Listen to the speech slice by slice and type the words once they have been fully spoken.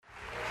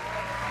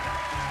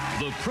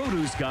The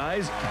Produce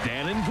Guys,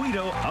 Dan and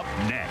Guido, up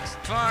next.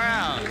 Far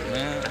out,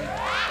 man.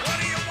 What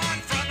do you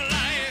want from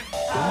life?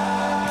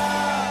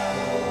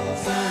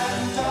 Apples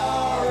and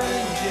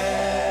oranges.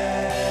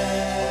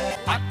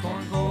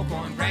 Popcorn,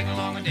 corn, drag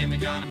along a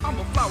demijohn. I'm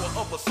a flower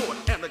of a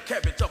sort and a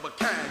cabbage of a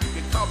kind. You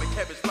can call me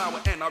cabbage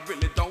flower and I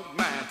really don't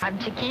mind. I'm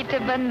Chiquita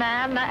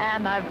Banana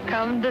and I've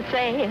come to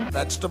say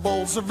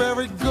Vegetables are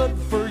very good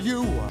for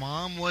you.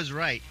 Mom was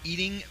right.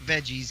 Eating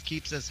veggies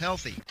keeps us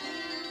healthy.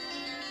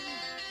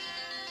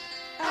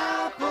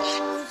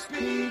 Apples,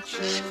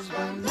 peaches,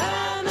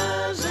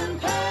 bananas, and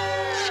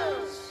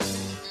pears.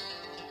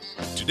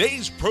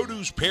 Today's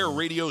Produce Pear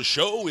Radio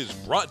Show is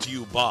brought to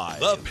you by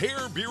the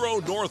Pear Bureau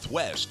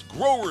Northwest,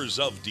 growers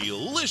of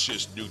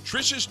delicious,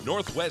 nutritious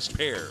Northwest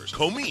pears,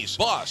 Comise,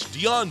 Boss,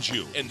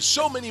 D'Anjou, and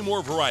so many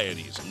more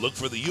varieties. Look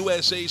for the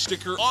USA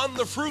sticker on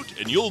the fruit,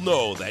 and you'll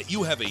know that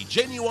you have a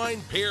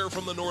genuine pear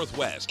from the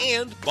Northwest.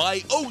 And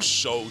by Oh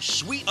So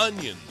Sweet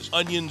Onions.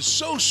 Onions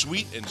so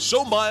sweet and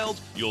so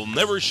mild, you'll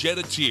never shed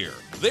a tear.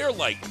 They're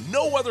like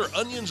no other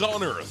onions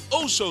on earth.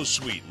 Oh so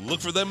sweet. Look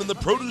for them in the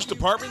produce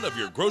department of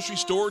your grocery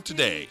store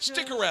today.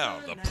 Stick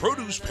around. The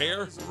Produce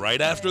Pear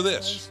right after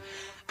this.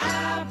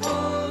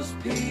 Apples,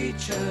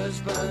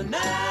 peaches,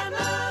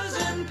 bananas,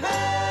 and pears.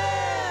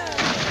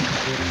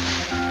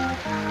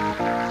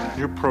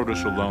 Your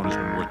produce alone has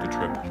been worth the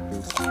trip.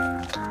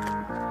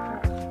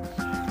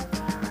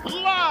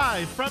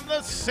 Live from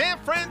the San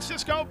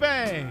Francisco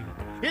Bay,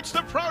 it's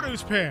the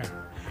Produce Pear,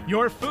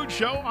 your food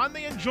show on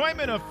the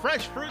enjoyment of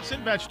fresh fruits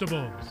and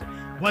vegetables.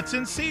 What's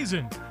in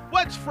season?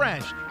 What's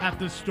fresh at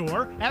the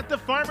store, at the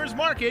farmer's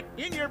market,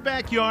 in your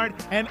backyard,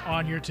 and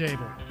on your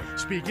table.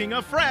 Speaking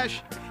of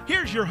fresh,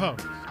 here's your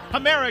host,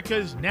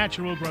 America's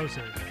natural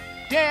grocer,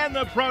 Dan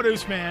the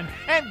Produce Man,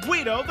 and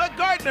Guido the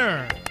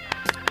Gardener.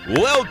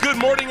 Well, good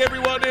morning,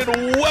 everyone,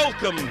 and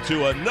welcome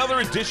to another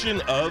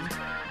edition of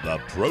the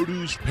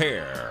Produce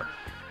Pear.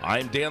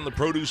 I'm Dan the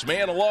Produce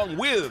Man, along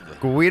with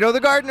Guido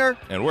the Gardener.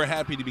 And we're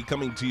happy to be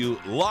coming to you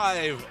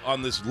live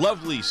on this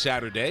lovely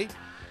Saturday.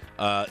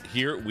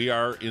 Here we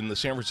are in the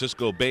San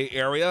Francisco Bay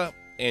Area,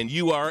 and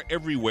you are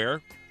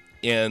everywhere.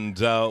 And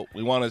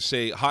we want to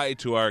say hi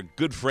to our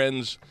good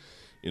friends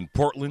in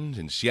Portland,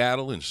 in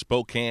Seattle, in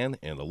Spokane,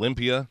 and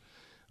Olympia.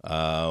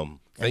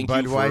 Thank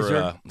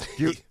Budweiser.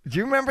 you for... do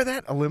you remember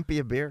that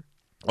Olympia beer?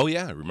 Oh,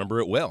 yeah, I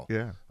remember it well.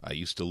 Yeah. I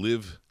used to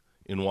live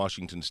in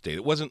Washington State.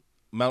 It wasn't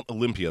Mount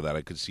Olympia that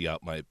I could see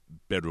out my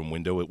bedroom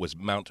window. It was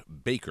Mount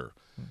Baker.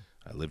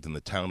 I lived in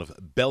the town of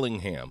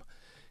Bellingham,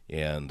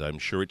 and I'm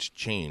sure it's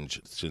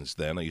changed since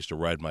then. I used to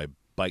ride my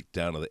bike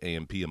down to the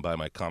AMP and buy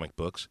my comic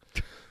books.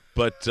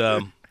 But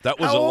that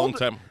was a long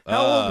time.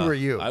 How old were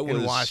you I was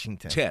in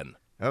Washington? 10.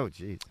 Oh,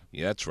 geez.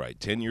 Yeah, that's right,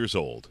 10 years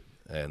old.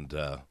 And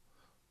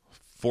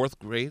fourth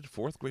grade?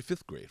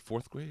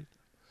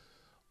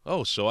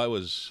 Oh, so I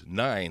was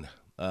 9.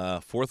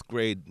 Fourth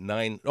grade,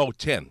 9. Oh,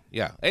 10.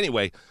 Yeah.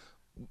 Anyway,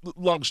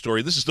 long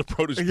story. This is the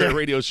Produce Pear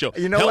Radio Show.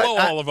 You know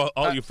Hello, what?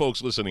 all you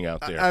folks listening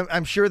out there.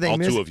 I'm sure they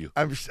miss two of you.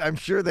 I'm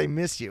sure they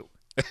miss you.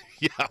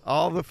 Yeah.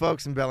 All the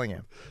folks in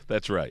Bellingham.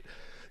 That's right.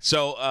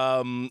 So,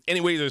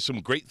 anyway, there's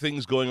some great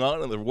things going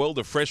on in the world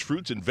of fresh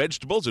fruits and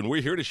vegetables, and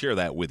we're here to share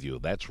that with you.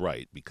 That's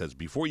right, because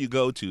before you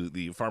go to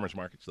the farmers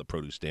markets, the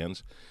produce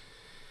stands,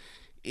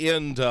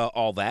 and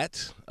all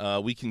that,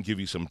 we can give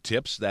you some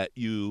tips that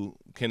you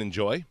can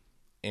enjoy,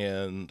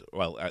 and,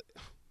 well,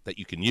 that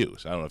you can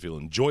use. I don't know if you'll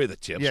enjoy the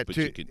tips, but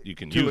you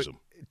can use them.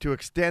 To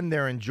extend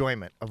their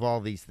enjoyment of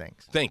all these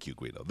things. Thank you,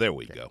 Guido. There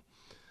we go.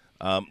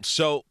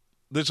 So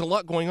there's a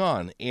lot going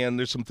on, and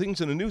there's some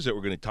things in the news that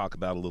we're going to talk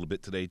about a little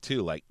bit today,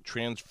 too, like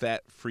trans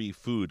fat-free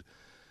food.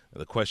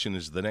 The question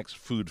is the next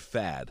food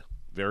fad.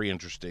 Very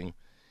interesting.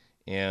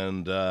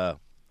 And,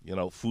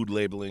 food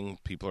labeling,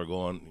 people are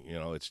going,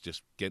 it's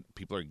just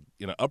people are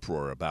in an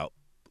uproar about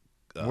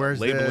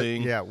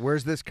labeling.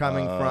 Where's this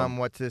coming from?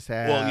 What's this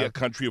have? Well, yeah,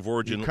 country of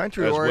origin.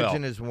 Country of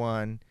origin is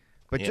one,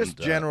 but just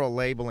general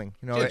labeling.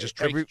 Just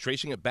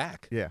tracing it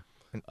back. Yeah.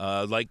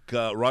 Like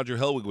Roger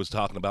Helwig was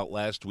talking about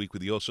last week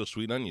with the Oh So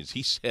Sweet Onions.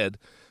 He said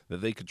that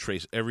they could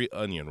trace every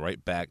onion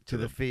right back to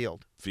the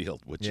field.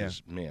 Which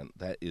is, man,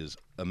 that is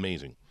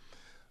amazing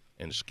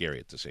and scary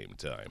at the same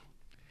time.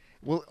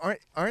 Well,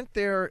 aren't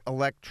there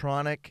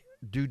electronic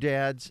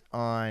doodads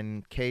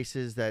on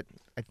cases that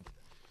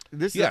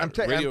there's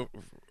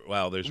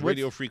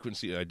radio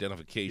frequency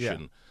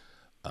identification,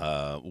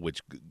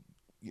 which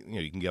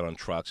you can get on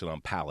trucks and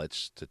on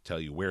pallets to tell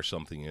you where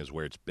something is,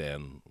 where it's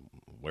been,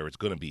 where it's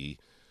going to be,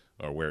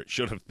 or where it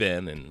should have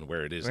been, and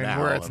where it is now,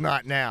 and where it's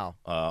not now.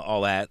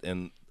 All that,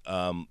 and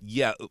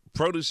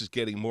produce is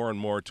getting more and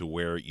more to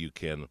where you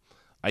can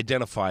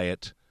identify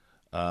it.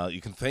 You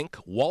can thank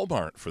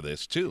Walmart for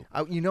this, too.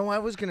 I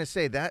was going to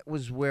say that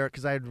was where,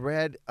 because I had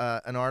read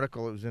an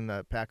article, it was in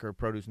the Packer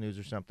Produce News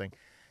or something,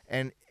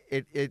 and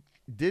it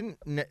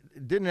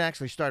didn't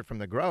actually start from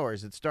the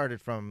growers. It started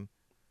from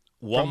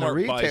Walmart the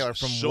retailer, buys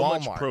from so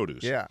Walmart. much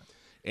produce. Yeah.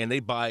 And they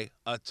buy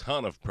a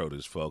ton of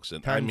produce, folks.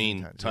 And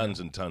tons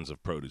and tons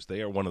of produce.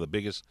 They are one of the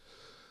biggest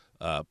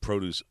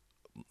produce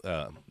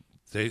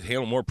They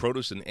handle more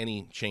produce than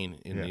any chain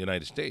in the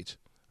United States.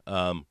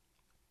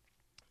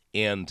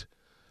 And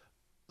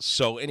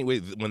so anyway,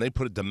 when they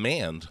put a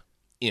demand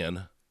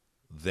in,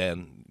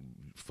 then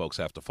folks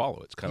have to follow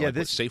it. It's kind of like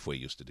what Safeway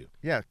used to do.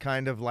 Yeah,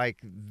 kind of like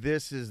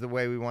this is the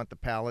way we want the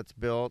pallets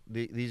built.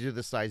 These are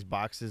the size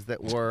boxes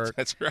that work.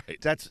 That's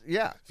right.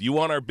 Yeah. If you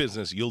want our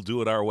business, you'll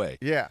do it our way.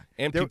 Yeah.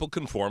 And people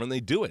conform, and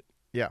they do it.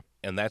 Yeah.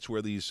 And that's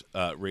where these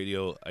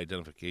radio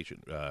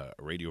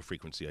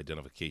frequency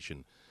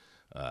identification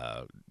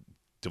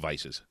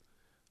devices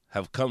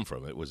have come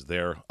from. It was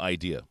their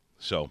idea.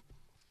 So,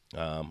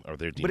 or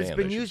their demand. But it's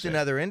been used in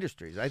other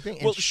industries, I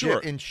think.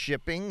 In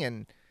shipping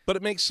and. But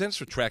it makes sense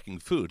for tracking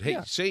food. Hey,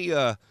 say,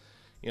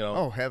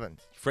 oh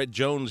heavens, Fred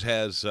Jones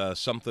has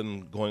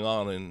something going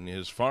on in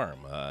his farm,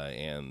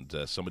 and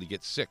somebody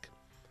gets sick.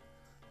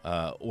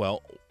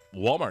 Well,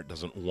 Walmart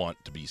doesn't want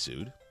to be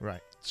sued,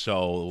 right?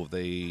 So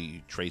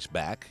they trace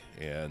back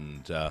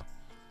and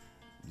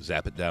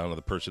zap it down to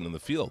the person in the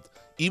field.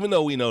 Even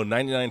though we know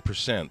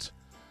 99%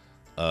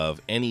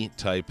 of any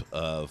type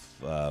of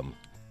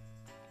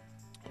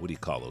what do you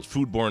call those?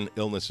 Foodborne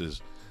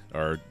illnesses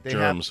or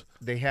germs.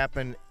 They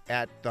happen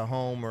at the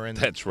home or in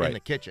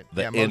the kitchen.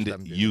 The end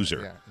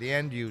user. Yeah, the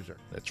end user.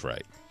 That's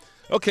right.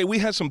 Okay, we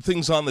have some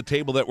things on the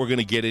table that we're going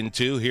to get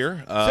into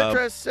here.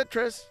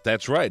 Citrus.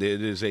 That's right.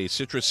 It is a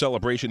citrus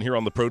celebration here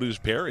on the Produce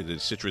Pair. It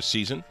is citrus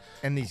season.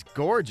 And these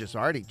gorgeous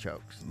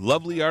artichokes.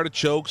 Lovely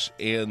artichokes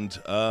and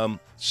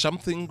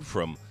something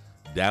from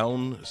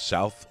down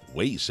south,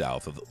 way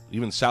south,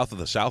 even south of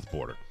the south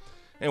border.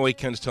 Anyway,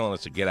 Ken's telling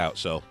us to get out,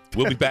 so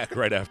we'll be back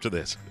right after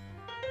this.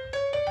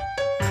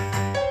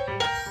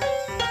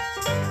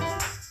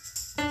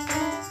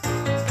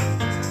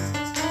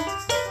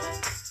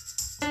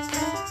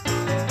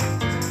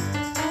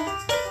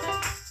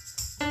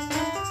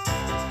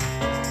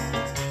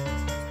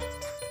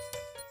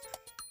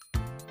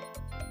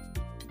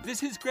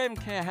 This is Graham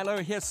Kerr. Hello,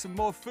 here's some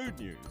more food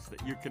news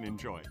that you can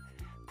enjoy.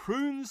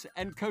 Prunes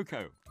and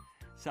cocoa.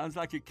 Sounds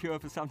like a cure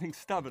for something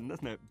stubborn,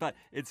 doesn't it? But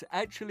it's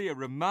actually a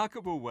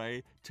remarkable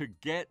way to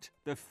get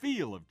the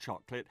feel of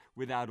chocolate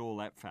without all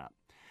that fat.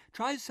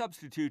 Try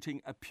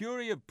substituting a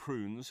puree of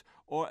prunes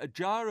or a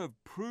jar of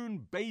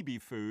prune baby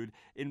food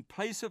in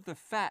place of the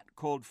fat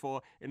called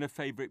for in a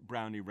favorite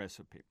brownie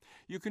recipe.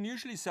 You can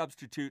usually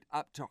substitute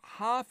up to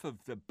half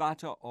of the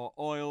butter or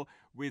oil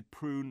with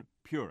prune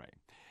puree.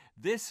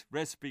 This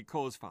recipe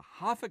calls for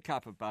half a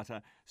cup of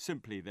butter.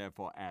 Simply,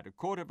 therefore, add a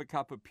quarter of a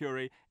cup of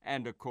puree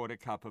and a quarter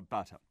cup of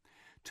butter.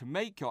 To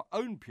make your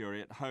own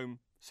puree at home,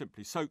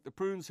 simply soak the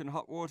prunes in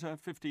hot water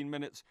 15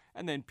 minutes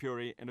and then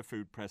puree in a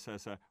food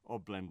processor or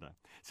blender.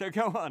 So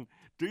go on,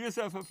 do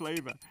yourself a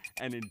flavor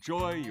and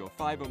enjoy your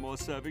 5 or more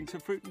servings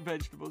of fruit and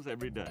vegetables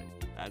every day.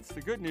 That's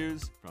the good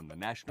news from the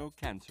National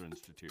Cancer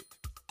Institute.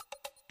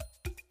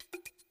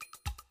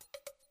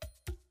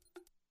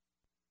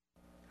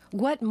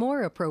 What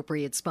more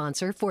appropriate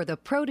sponsor for the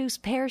Produce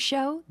Pair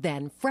Show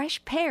than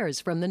fresh pears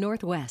from the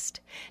Northwest?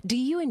 Do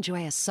you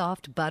enjoy a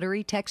soft,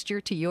 buttery texture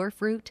to your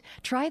fruit?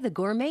 Try the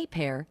gourmet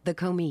pear, the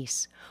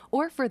Comise.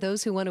 Or for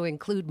those who want to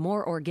include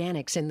more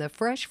organics in the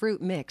fresh fruit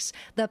mix,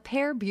 the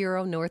Pear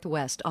Bureau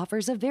Northwest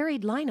offers a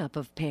varied lineup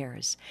of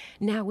pears.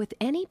 Now, with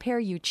any pear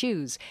you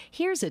choose,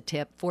 here's a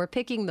tip for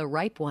picking the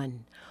ripe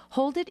one.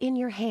 Hold it in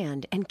your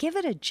hand and give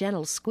it a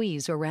gentle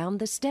squeeze around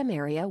the stem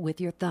area with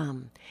your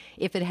thumb.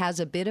 If it has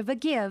a bit of a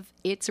give,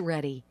 it's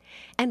ready.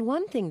 And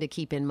one thing to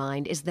keep in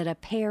mind is that a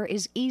pear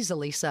is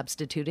easily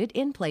substituted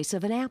in place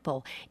of an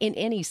apple in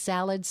any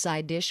salad,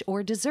 side dish,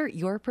 or dessert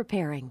you're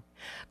preparing.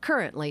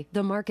 Currently,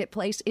 the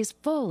marketplace is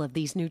full of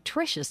these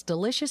nutritious,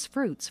 delicious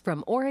fruits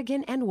from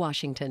Oregon and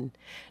Washington.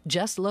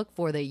 Just look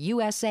for the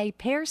USA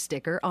Pear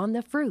sticker on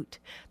the fruit,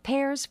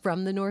 Pears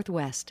from the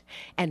Northwest,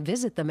 and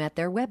visit them at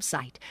their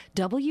website,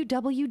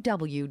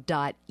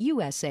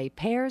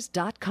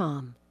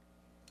 www.usapairs.com.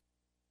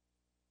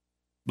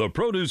 The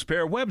Produce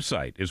Pair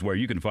website is where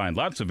you can find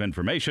lots of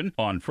information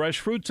on fresh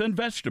fruits and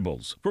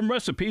vegetables, from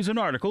recipes and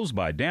articles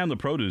by Dan the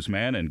Produce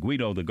Man and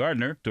Guido the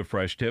Gardener to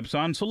fresh tips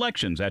on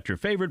selections at your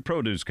favorite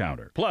produce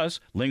counter, plus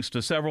links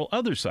to several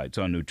other sites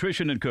on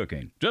nutrition and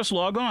cooking. Just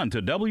log on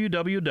to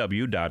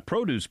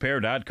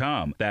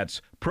www.producepair.com.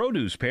 That's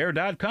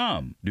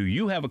producepair.com. Do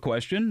you have a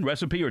question,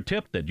 recipe, or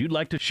tip that you'd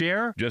like to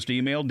share? Just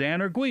email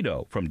Dan or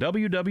Guido from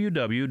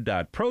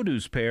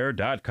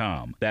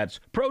www.producepair.com. That's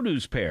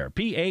producepair,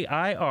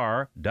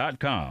 PAIR.com.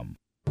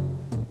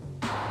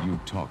 You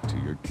talk to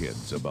your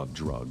kids about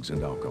drugs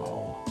and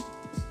alcohol.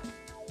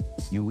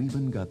 You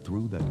even got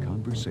through that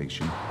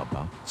conversation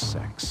about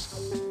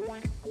sex.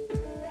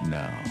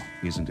 Now,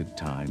 isn't it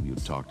time you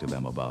talk to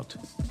them about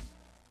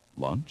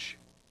lunch?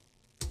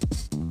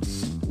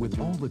 With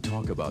all the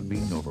talk about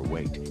being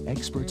overweight,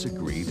 experts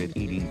agree that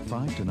eating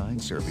 5 to 9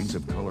 servings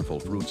of colorful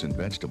fruits and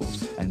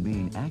vegetables and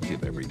being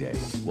active every day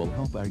will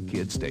help our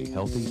kids stay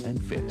healthy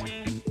and fit.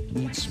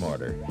 Eat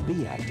smarter,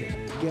 be active,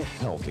 get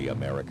healthy,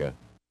 America.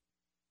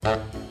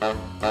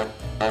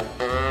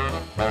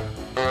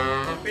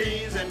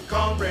 Beans and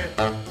cornbread.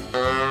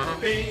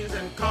 Beans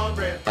and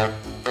cornbread.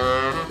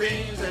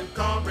 Beans and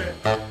cornbread.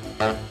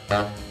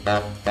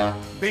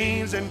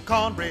 Beans and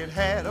cornbread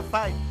had a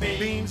fight.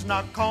 Beans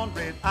knocked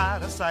cornbread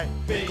out of sight.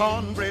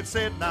 Cornbread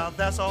said, now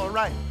that's all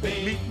right.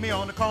 Meet me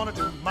on the corner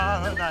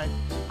tomorrow night.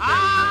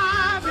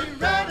 I'll be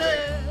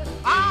ready.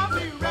 I'll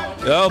be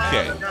ready.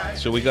 Okay,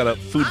 so we got a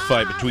food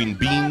fight between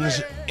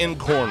beans and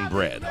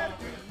cornbread.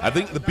 I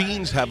think the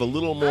beans have a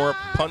little more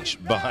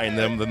punch behind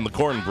them than the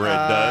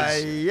cornbread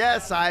does.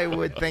 Yes, I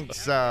would think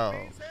so.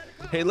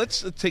 Hey,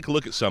 let's take a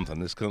look at something.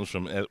 This comes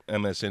from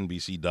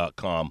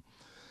MSNBC.com.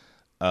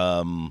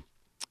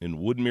 In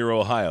Woodmere,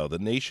 Ohio, the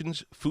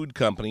nation's food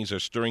companies are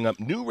stirring up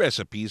new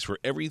recipes for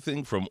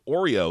everything from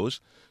Oreos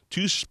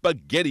to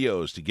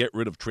SpaghettiOs to get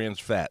rid of trans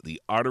fat,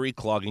 the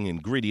artery-clogging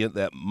ingredient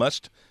that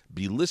must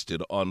be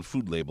listed on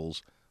food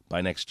labels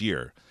by next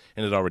year.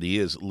 And it already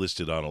is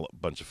listed on a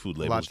bunch of food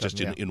labels,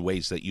 just in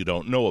ways that you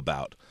don't know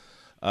about.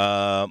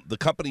 The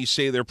companies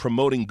say they're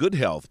promoting good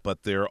health,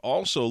 but they're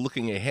also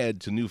looking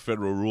ahead to new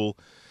federal rule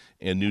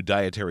and new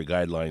dietary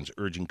guidelines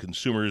urging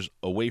consumers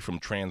away from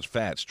trans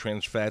fats.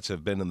 Trans fats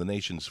have been in the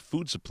nation's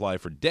food supply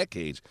for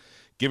decades,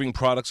 giving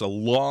products a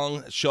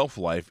long shelf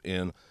life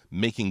and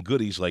making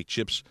goodies like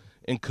chips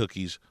and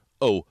cookies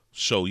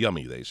so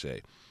yummy, they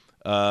say.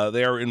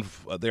 They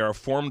are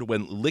formed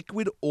when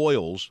liquid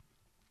oils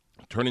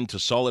turn into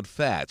solid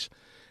fats,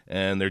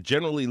 and they're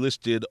generally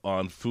listed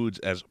on foods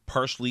as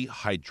partially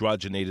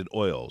hydrogenated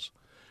oils.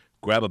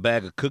 Grab a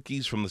bag of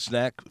cookies from the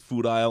snack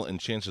food aisle, and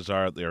chances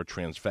are there are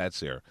trans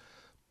fats there.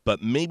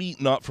 But maybe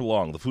not for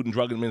long. The Food and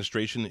Drug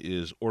Administration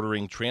is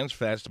ordering trans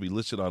fats to be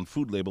listed on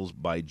food labels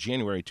by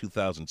January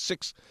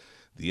 2006.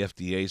 The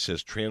FDA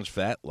says trans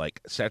fat,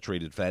 like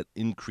saturated fat,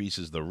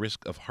 increases the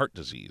risk of heart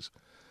disease.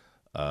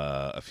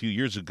 A few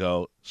years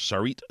ago,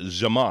 Sarit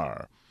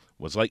Jamar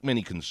was like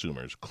many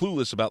consumers,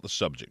 clueless about the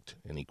subject.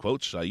 And he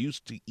quotes, "I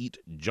used to eat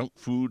junk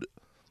food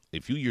a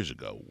few years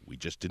ago. We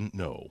just didn't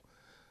know,"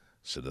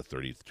 said the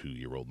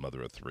 32-year-old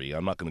mother of three.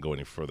 I'm not going to go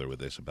any further with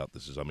this about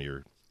this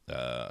Zamir.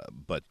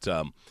 But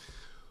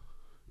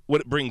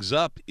what it brings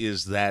up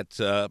is that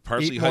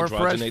partially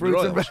hydrogenated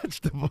oils. And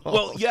vegetables.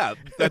 Well, yeah,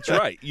 that's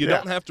right. You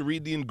don't have to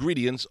read the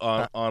ingredients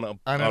on a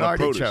artichoke.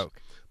 produce.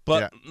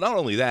 But not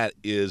only that,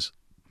 it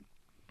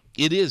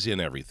is in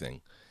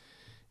everything,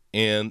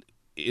 and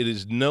it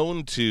is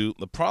known to.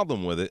 The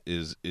problem with it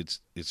is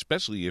it's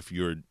especially if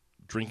you're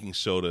drinking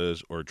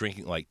sodas or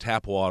drinking like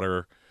tap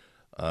water.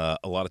 A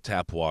lot of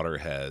tap water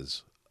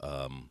has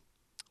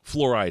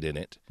fluoride in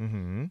it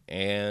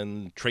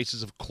and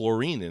traces of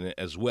chlorine in it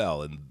as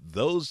well. And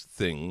those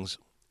things,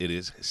 it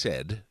is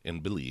said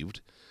and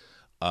believed,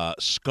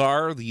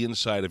 scar the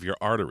inside of your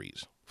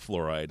arteries,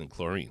 fluoride and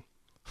chlorine.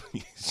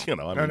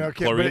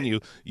 Chlorine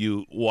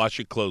you wash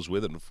your clothes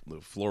with, and the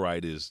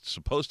fluoride is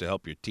supposed to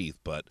help your teeth,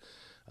 but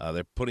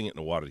they're putting it in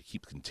the water to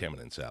keep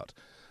contaminants out.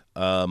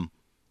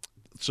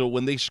 So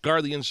when they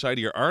scar the inside of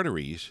your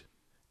arteries,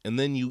 and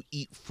then you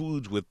eat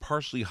foods with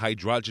partially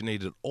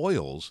hydrogenated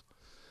oils,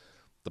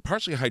 the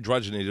partially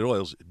hydrogenated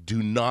oils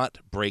do not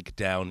break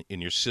down in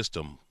your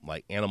system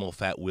like animal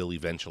fat will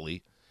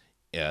eventually.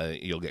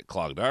 You'll get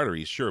clogged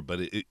arteries, sure,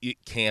 but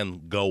it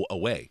can go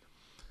away.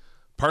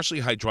 Partially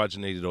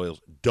hydrogenated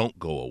oils don't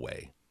go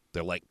away.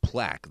 They're like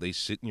plaque. They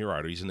sit in your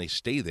arteries and they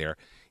stay there.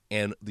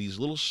 And these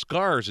little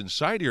scars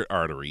inside your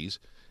arteries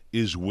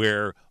is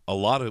where a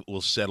lot of it will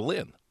settle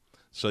in.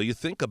 So you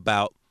think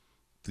about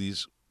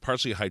these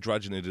partially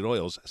hydrogenated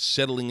oils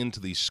settling into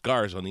these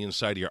scars on the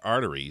inside of your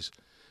arteries.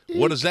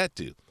 What does that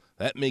do?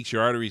 That makes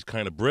your arteries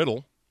kind of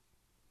brittle,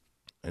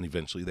 and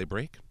eventually they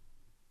break.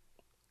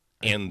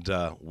 And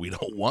we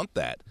don't want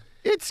that.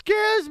 It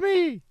scares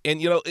me.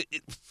 And,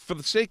 for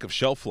the sake of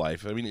shelf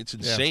life, I mean, it's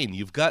insane.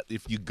 Yeah.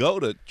 If you go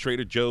to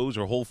Trader Joe's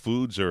or Whole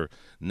Foods or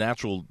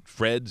Natural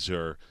Fred's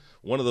or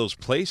one of those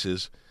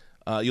places,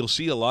 you'll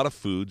see a lot of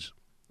foods,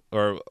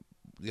 or,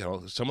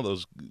 some of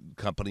those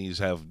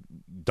companies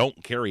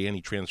don't carry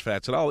any trans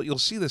fats at all. You'll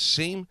see the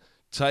same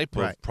type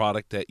of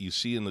product that you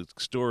see in the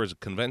store as a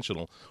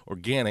conventional,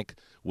 organic,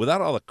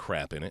 without all the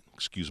crap in it.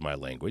 Excuse my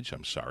language.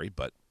 I'm sorry,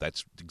 but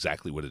that's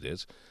exactly what it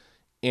is.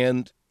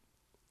 And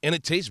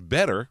it tastes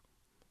better.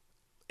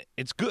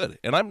 It's good.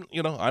 And I'm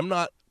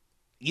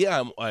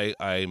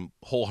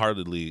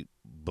wholeheartedly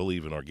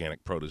believe in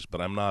organic produce,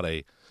 but I'm not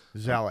a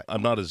zealot.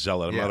 I'm not a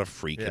zealot. I'm not a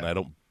freak, and I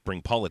don't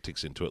bring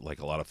politics into it like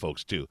a lot of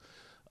folks do.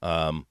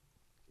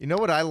 You know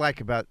what I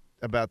like about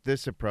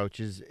this approach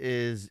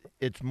is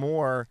it's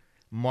more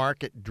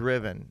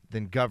market-driven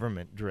than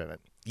government-driven.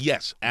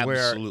 Yes,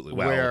 absolutely. The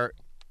labeling.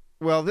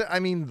 The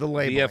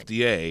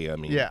FDA,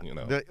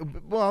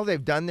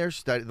 they've done their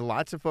study.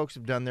 Lots of folks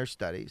have done their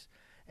studies,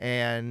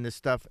 and the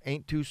stuff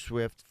ain't too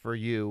swift for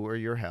you or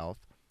your health.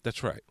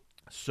 That's right.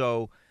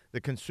 So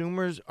the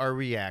consumers are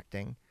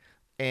reacting,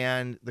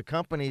 and the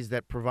companies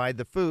that provide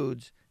the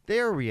foods, they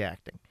are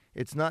reacting.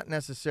 It's not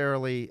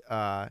necessarily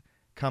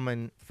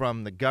coming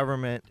from the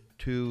government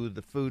to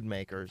the food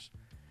makers.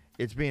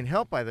 It's being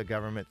helped by the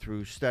government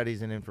through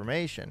studies and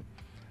information,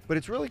 but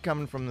it's really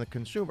coming from the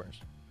consumers.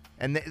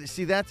 And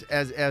that's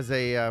as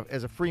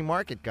a free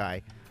market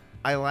guy,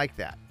 I like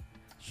that.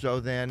 So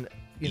then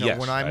Yes,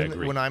 when I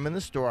agree. when I'm in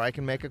the store, I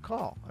can make a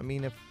call. I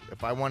mean,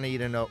 if I want to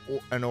eat an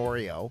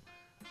Oreo,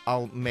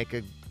 I'll make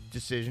a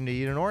decision to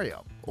eat an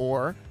Oreo,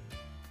 or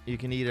you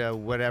can eat a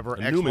whatever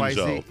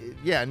Newman's-O. XYZ.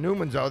 Yeah,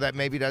 Newman's-O that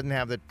maybe doesn't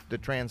have the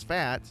trans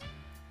fats,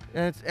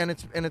 and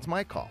it's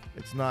my call.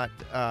 It's not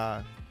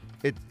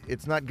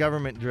it's not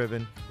government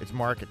driven. It's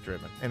market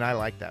driven, and I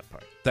like that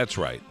part. That's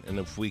right. And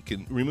if we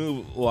can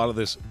remove a lot of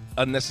this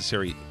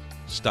unnecessary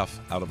stuff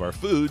out of our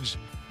foods,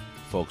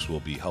 folks will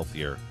be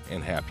healthier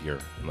and happier,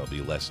 and there'll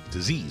be less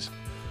disease.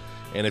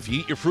 And if you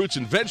eat your fruits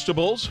and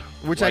vegetables,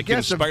 which like I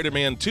guess in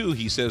Spider-Man 2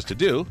 he says to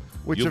do,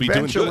 which you'll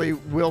eventually be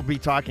doing good. we'll be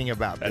talking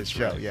about That's this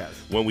show. right. Yes,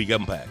 when we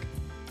come back.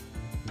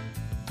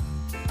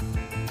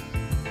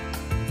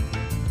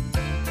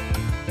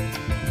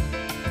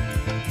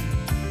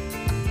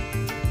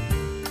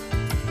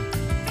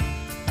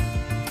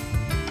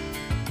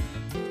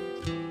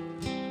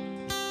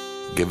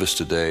 Give us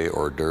today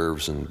hors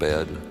d'oeuvres in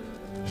bed,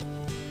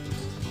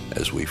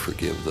 as we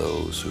forgive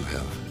those who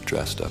have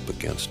dressed up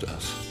against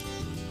us.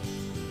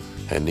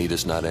 And need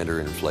us not enter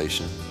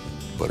inflation,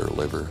 but our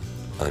liver,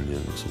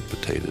 onions, and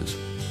potatoes.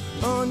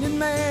 Onion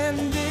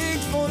man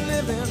digs for a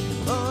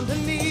living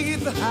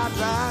underneath the hot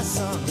dry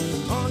sun.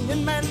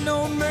 Onion man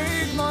don't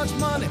make much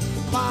money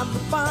by the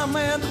farm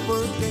and the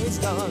workday's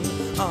done.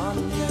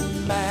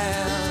 Onion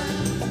man.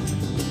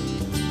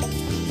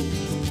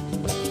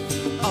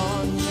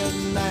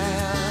 Onion man.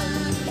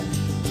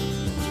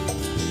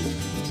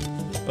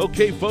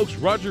 Okay, folks,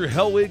 Roger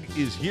Hellwig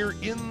is here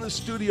in the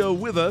studio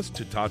with us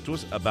to talk to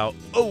us about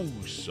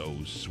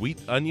oh-so-sweet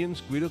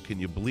onions. Guido, can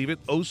you believe it?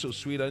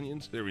 Oh-so-sweet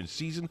onions. They're in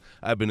season.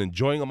 I've been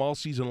enjoying them all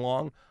season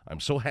long. I'm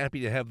so happy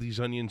to have these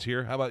onions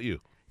here. How about you?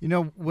 You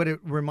know, what it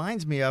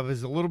reminds me of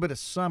is a little bit of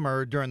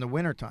summer during the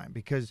wintertime,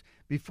 because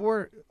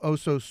before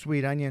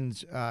oh-so-sweet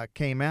onions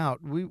came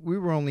out, we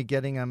were only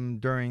getting them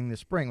during the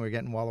spring. We were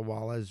getting Walla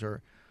Wallas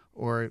or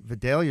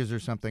Vidalias or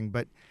something.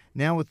 But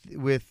now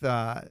with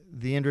the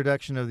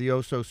introduction of the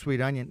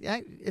oh-so-sweet onion,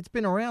 it's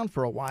been around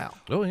for a while.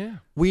 Oh, yeah.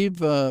 We've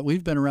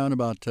been around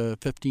about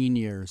 15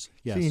 years,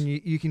 yes. See, and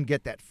you can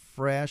get that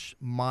fresh,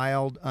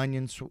 mild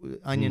onion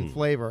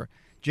flavor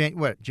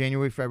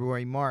January,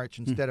 February, March,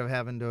 instead of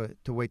having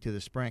to wait to the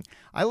spring.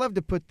 I love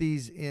to put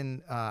these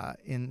in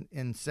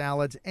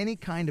salads, any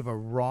kind of a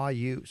raw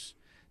use.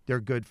 They're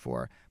good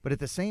for, but at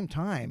the same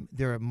time,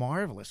 they're a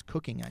marvelous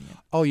cooking onion.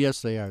 Oh, yes,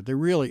 they are.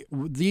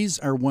 These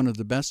are one of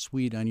the best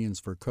sweet onions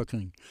for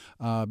cooking.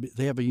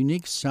 They have a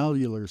unique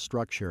cellular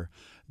structure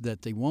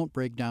that they won't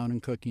break down in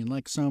cooking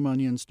like some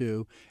onions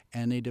do,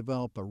 and they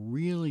develop a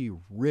really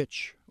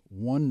rich,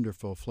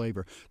 wonderful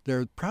flavor.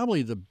 They're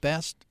probably the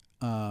best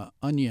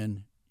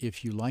onion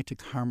if you like to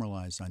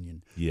caramelize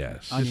onions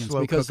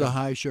because the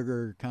high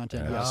sugar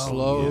content.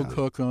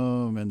 Cook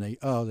them, and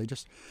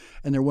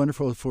they're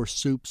wonderful for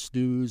soups,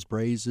 stews,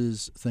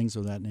 braises, things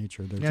of that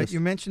nature. Now,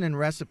 you're mentioning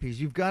recipes.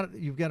 You've got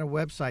a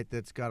website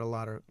that's got a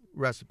lot of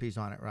recipes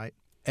on it, right?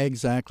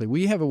 Exactly.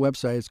 We have a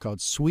website. It's called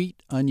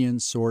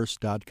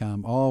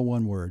SweetOnionSource.com, all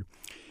one word.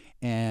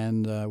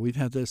 And we've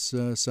had this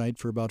site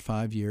for about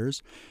 5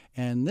 years.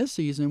 And this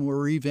season, we're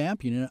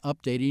revamping it,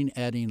 updating,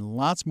 adding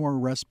lots more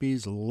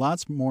recipes,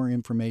 lots more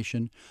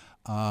information.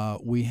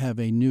 We have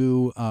a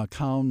new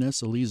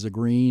columnist, Eliza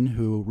Green,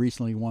 who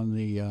recently won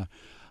wrote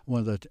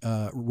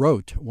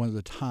one of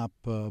the top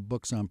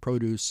books on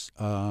produce,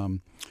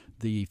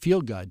 the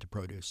Field Guide to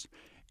Produce.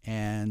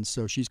 And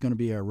so she's going to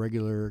be our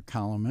regular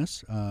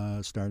columnist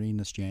starting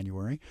this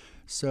January.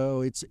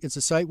 So it's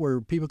a site where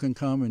people can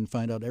come and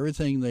find out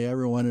everything they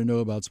ever want to know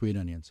about sweet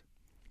onions.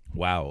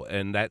 Wow.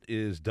 And that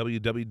is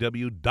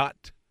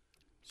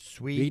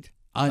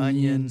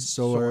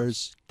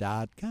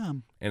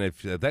www.sweetonionssource.com. And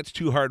if that's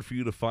too hard for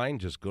you to find,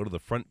 just go to the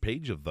front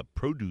page of the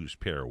Produce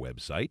Pair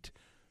website,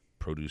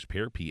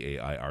 ProducePair,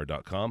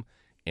 PAIR.com,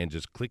 and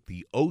just click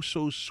the Oh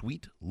So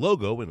Sweet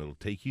logo, and it'll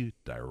take you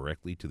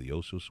directly to the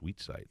Oh So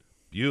Sweet site.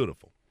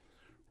 Beautiful.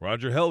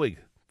 Roger Hellwig,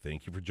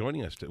 thank you for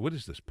joining us. What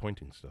is this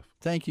pointing stuff?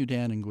 Thank you,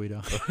 Dan and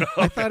Guido.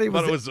 I thought it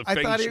was a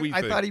feng shui thing.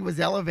 I thought he was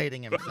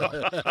elevating himself.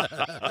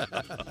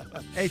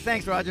 Hey,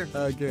 thanks, Roger.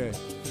 Okay.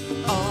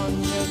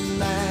 Onion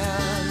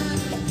man.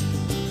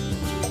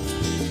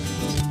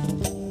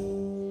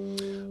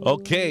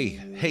 Okay.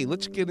 Hey,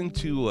 let's get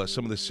into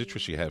some of the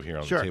citrus you have here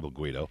on the table,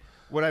 Guido.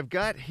 What I've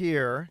got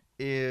here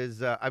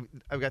is I've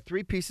got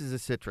 3 pieces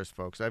of citrus,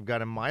 folks. I've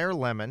got a Meyer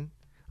lemon.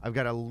 I've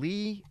got a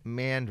Lee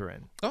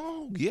mandarin.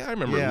 Oh, yeah, I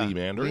remember Lee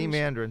mandarins. Lee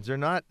mandarins. They're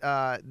not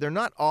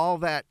all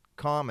that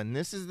common.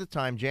 This is the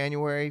time,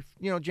 January,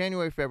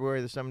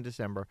 February, the summer,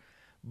 December.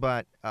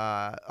 But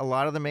a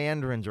lot of the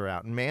mandarins are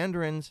out. And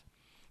mandarins,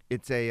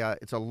 it's a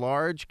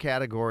large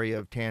category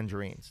of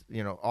tangerines.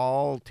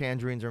 All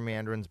tangerines are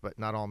mandarins, but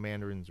not all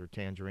mandarins are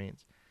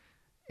tangerines.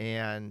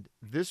 And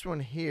this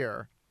one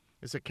here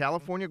is a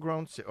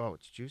California-grown.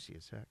 It's juicy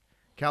as heck.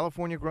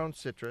 California-grown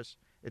citrus.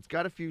 It's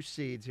got a few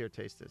seeds. Here,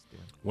 taste this,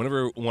 Dan.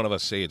 Whenever one of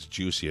us say it's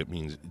juicy, it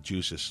means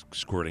juice is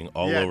squirting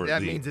all over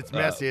that means it's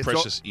messy.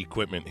 Precious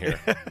equipment here.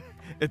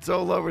 It's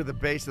all over the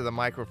base of the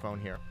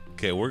microphone here.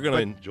 Okay, we're going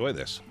to enjoy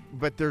this.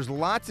 But there's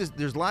lots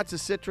of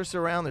citrus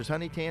around. There's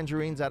honey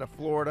tangerines out of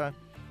Florida.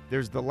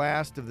 There's the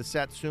last of the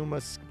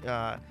Satsuma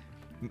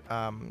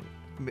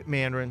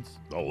mandarins.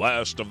 The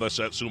last of the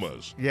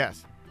Satsumas.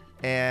 Yes.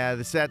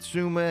 The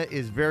Satsuma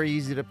is very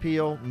easy to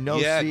peel. No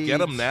seeds. Get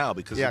them now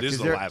because it is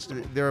the last of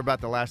them. They're about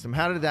the last of them.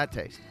 How did that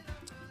taste?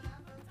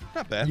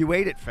 Not bad. You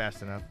ate it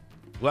fast enough.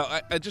 Well,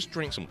 I just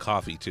drank some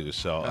coffee, too,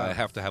 so I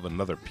have to have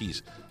another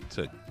piece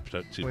to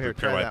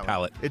prepare my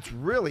palate. It's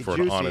really for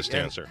juicy. An honest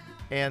answer.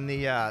 And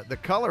the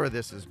color of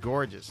this is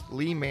gorgeous.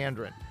 Lee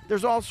Mandarin.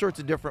 There's all sorts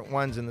of different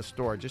ones in the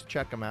store. Just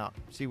check them out.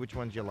 See which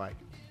ones you like.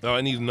 No,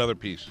 I need another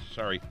piece.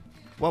 Sorry.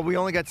 Well, we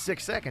only got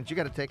 6 seconds. You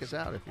got to take us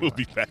out. We'll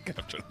be back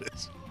after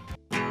this.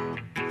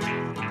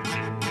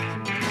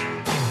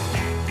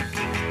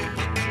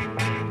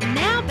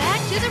 Now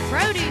back to the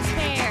produce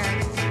fair.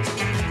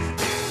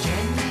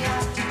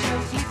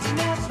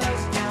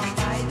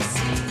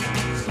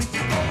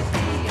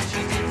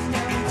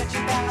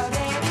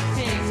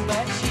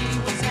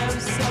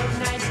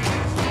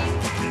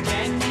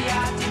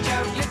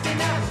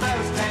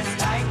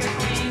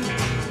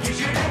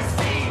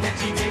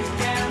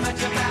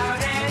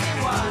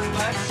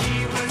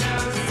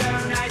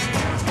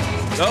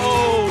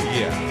 Oh,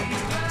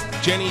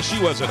 yeah. Jenny, she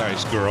was a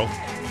nice girl.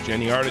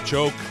 Jenny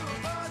Artichoke.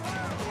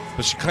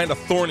 But she's kind of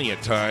thorny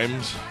at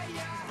times.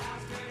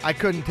 I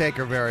couldn't take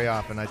her very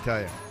often, I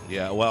tell you.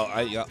 Yeah, well,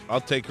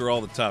 I'll take her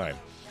all the time.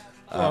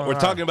 We're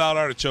talking about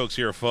artichokes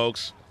here,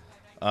 folks.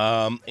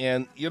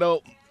 And, you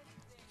know,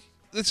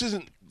 this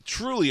isn't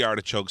truly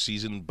artichoke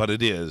season, but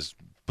it is.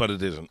 But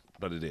it isn't.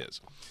 But it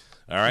is.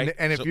 All right?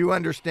 And if you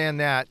understand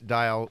that,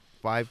 dial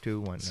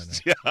 521.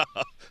 Yeah.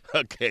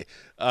 Okay.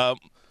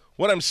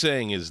 What I'm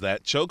saying is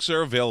that chokes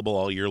are available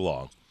all year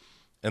long,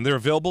 and they're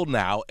available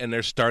now, and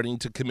they're starting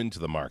to come into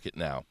the market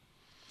now.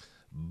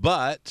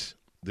 But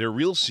their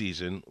real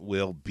season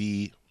will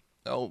be,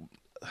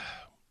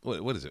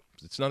 what is it?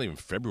 It's not even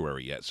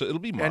February yet, so it'll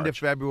be March. End of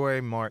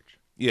February, March.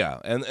 Yeah,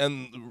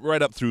 and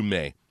right up through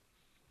May.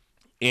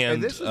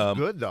 And hey, this is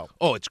good, though.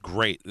 Oh, it's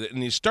great.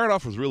 And you start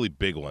off with really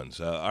big ones.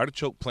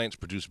 Artichoke plants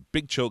produce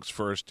big chokes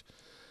first,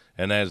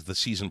 and as the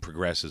season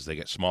progresses, they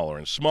get smaller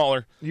and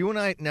smaller. You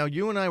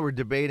and I were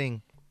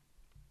debating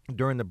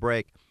during the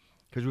break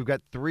because we've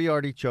got 3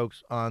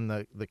 artichokes on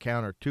the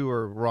counter. 2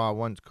 are raw,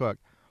 1's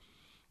cooked.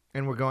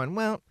 And we're going,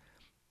 well,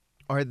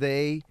 are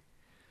they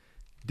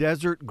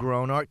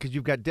desert-grown art? Because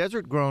you've got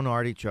desert-grown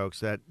artichokes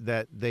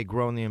that they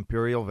grow in the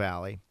Imperial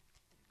Valley,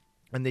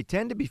 and they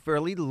tend to be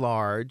fairly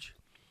large.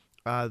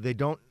 They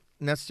don't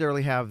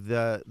necessarily have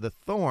the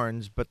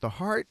thorns, but the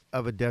heart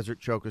of a desert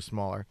choke is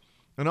smaller.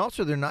 And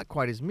also, they're not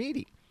quite as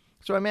meaty.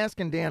 So I'm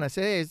asking Dan, I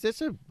say, hey, is this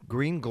a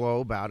green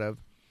globe out of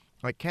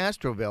like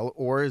Castroville,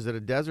 or is it a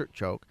desert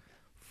choke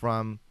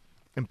from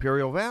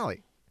Imperial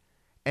Valley?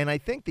 And I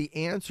think the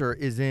answer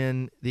is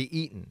in the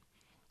Eaton.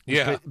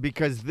 Yeah.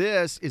 Because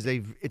this is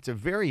it's a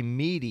very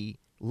meaty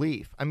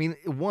leaf. I mean,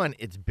 one,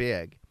 it's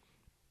big,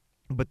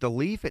 but the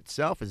leaf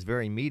itself is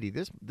very meaty.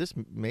 This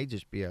may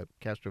just be a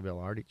Castroville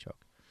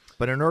artichoke.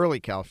 But an early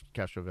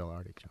Castroville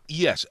artichoke.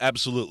 Yes,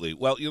 absolutely.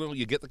 Well, you know,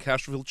 you get the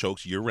Castroville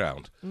chokes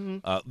year-round.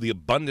 Mm-hmm. The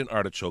abundant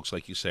artichokes,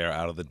 like you say, are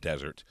out of the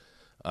desert.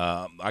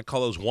 I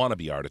call those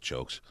wannabe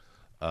artichokes.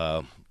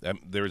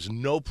 There is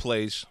no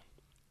place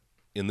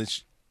in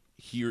these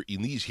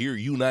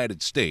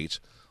United States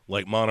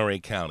like Monterey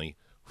County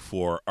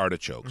for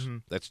artichokes.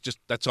 Mm-hmm.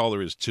 That's all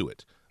there is to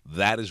it.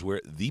 That is where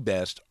the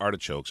best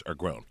artichokes are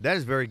grown. That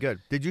is very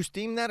good. Did you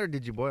steam that or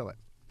did you boil it?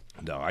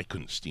 No, I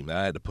couldn't steam that.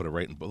 I had to put it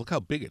right in. Look how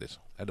big it is.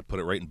 I had to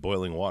put it right in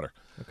boiling water.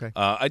 Okay.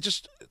 I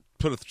just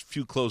put a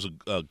few cloves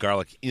of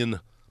garlic in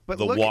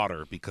the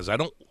water because I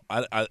don't.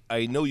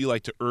 I know you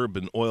like to herb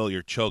and oil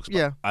your chokes. But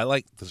yeah. I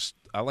like the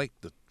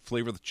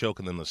flavor of the choke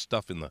and then the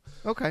stuff in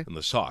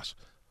the sauce.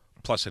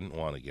 Plus, I didn't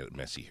want to get it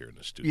messy here in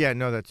the studio. Yeah,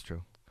 no, that's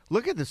true.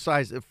 Look at the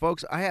size,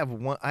 folks. I have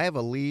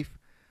a leaf,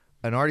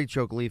 an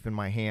artichoke leaf in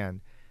my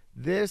hand.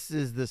 This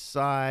is the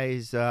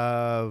size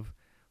of,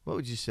 what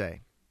would you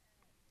say?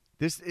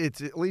 It's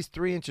at least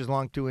 3 inches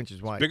long, 2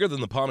 inches wide. Bigger than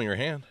the palm of your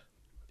hand.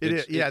 It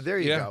is. Yeah, there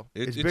you go.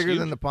 It's bigger huge.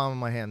 than the palm of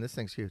my hand. This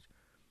thing's huge.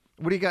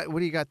 What do you got? What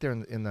do you got there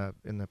in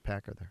the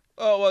packer there?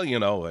 Oh well, you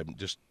know, I'm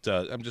just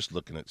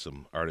looking at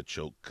some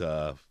artichoke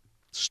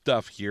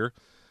stuff here.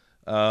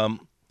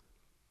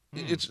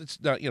 It's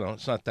not, you know,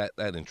 it's not that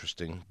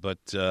interesting, but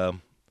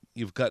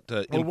you've got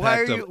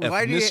impact of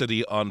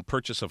ethnicity on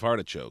purchase of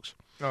artichokes.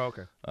 Oh,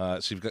 okay.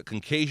 So you've got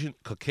Caucasian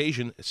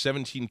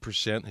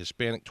 17%,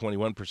 Hispanic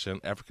 21%,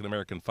 African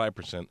American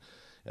 5%,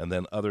 and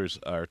then others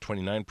are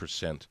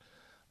 29%.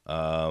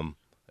 And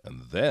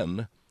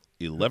then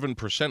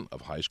 11%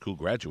 of high school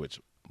graduates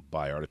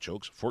buy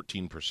artichokes,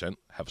 14%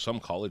 have some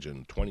college,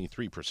 and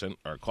 23%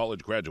 are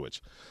college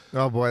graduates.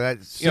 Oh, boy,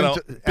 that's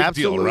big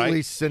deal,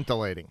 right?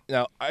 Scintillating.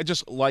 Now, I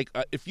just like,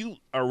 if you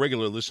are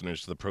regular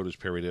listeners to the Produce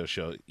Pair Radio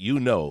Show, you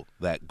know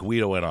that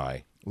Guido and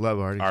I love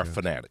artichokes. Are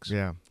fanatics.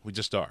 Yeah. We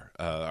just are.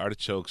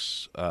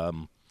 Artichokes,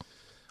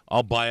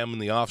 I'll buy them in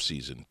the off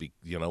season,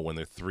 when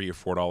they're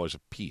 $3 or $4 a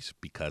piece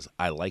because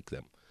I like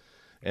them.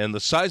 And the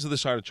size of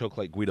this artichoke,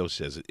 like Guido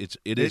says, it's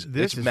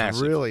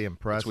massive. Really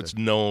impressive. It's what's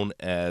known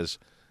as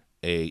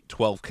a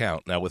 12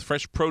 count. Now, with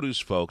fresh produce,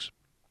 folks,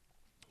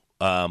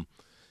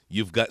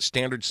 you've got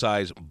standard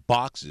size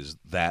boxes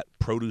that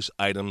produce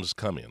items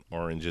come in: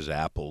 oranges,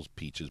 apples,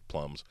 peaches,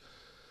 plums,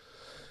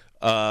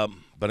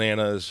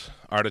 bananas,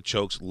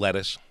 artichokes,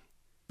 lettuce.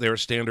 They're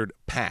standard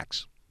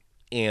packs.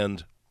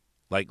 And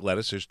like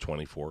lettuce, there's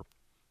 24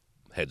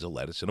 heads of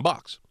lettuce in a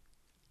box.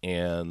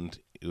 And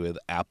with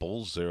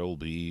apples, there will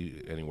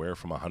be anywhere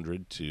from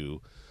 100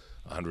 to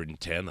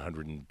 110,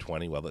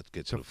 120. Well, that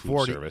gets into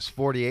food service.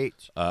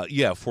 48.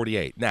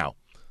 48. Now,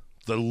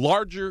 the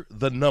larger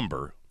the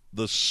number,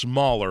 the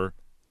smaller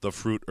the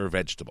fruit or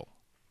vegetable.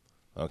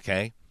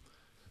 Okay?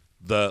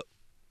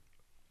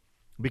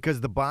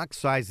 Because the box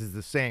size is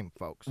the same,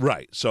 folks.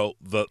 Right. So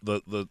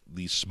the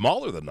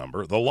smaller the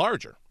number, the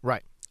larger.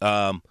 Right.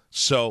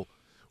 So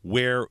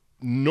where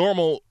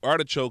normal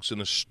artichokes in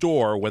a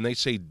store, when they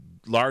say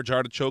large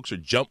artichokes or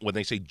when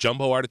they say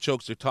jumbo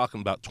artichokes, they're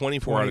talking about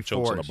 24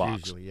 artichokes in a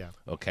box. Usually, yeah.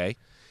 Okay.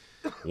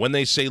 When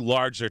they say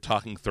large, they're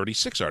talking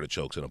 36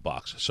 artichokes in a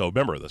box. So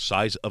remember, the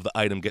size of the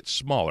item gets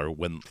smaller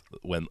when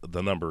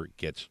the number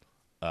gets.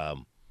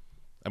 The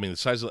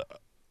size of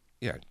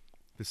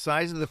the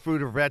size of the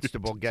fruit or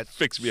vegetable gets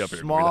Fix me up here,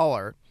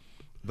 smaller,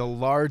 the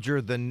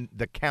larger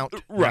the count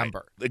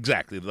number.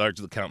 Exactly, the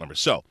larger the count number.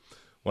 So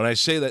when I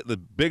say that the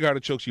big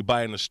artichokes you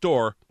buy in the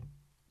store,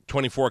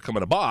 24 come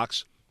in a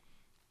box,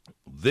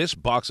 this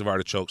box of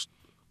artichokes,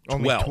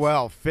 12. Only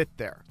 12 fit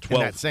there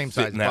 12 in that same fit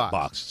size in that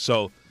box.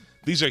 So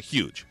these are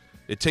huge.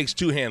 It takes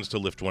two hands to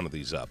lift one of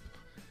these up.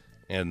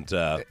 And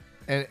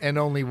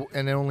only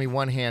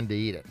one hand to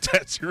eat it.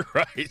 That's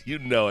right. You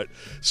know it.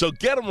 So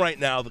get them right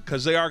now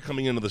because they are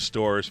coming into the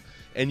stores,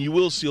 and you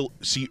will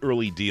see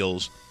early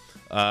deals.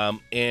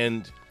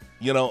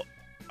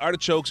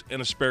 Artichokes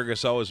and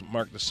asparagus always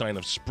mark the sign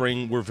of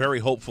spring. We're very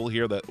hopeful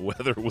here that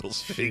weather will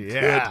stay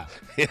good,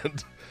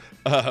 and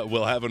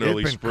we'll have an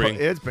early spring.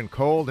 It's been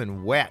cold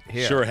and wet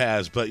here. Sure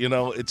has, but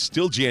it's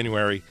still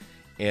January,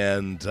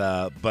 and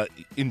but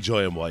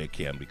enjoy them while you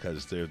can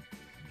because they're.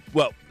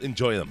 Well,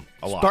 enjoy them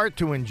a lot. Start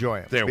to enjoy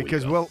them. There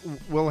because we go.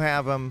 we'll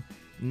have them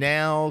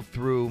now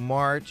through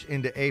March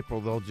into April.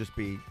 There'll just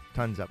be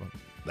tons of them.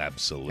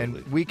 Absolutely.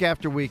 And week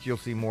after week, you'll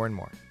see more and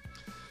more.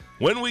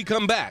 When we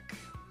come back,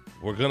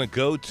 we're going to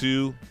go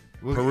to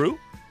Peru?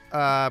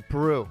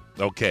 Peru.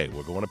 Okay,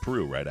 we're going to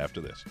Peru right after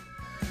this.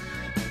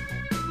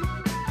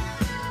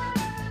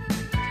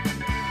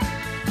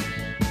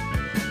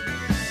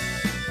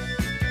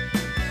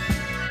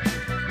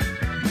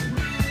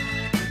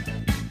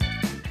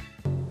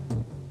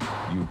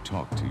 You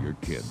talk to your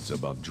kids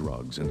about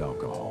drugs and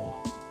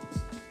alcohol.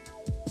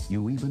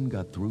 You even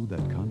got through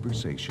that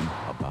conversation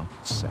about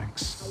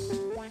sex.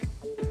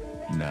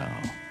 Now,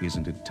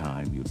 isn't it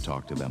time you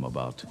talk to them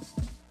about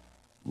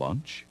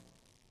lunch?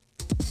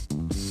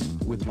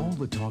 With all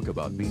the talk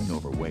about being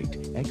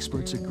overweight,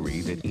 experts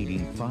agree that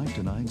eating 5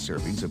 to 9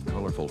 servings of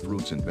colorful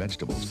fruits and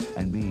vegetables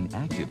and being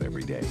active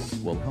every day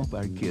will help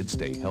our kids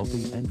stay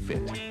healthy and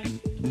fit.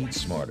 Eat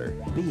smarter,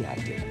 be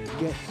active,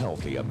 get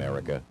healthy,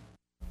 America.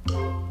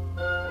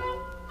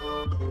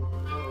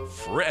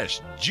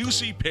 Fresh,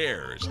 juicy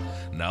pears.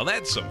 Now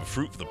that's some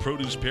fruit the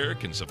produce pair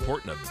can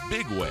support in a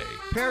big way.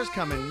 Pears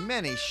come in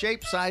many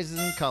shapes, sizes,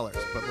 and colors,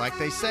 but like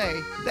they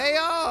say, they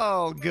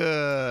all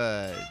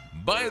good.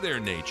 By their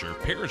nature,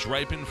 pears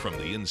ripen from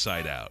the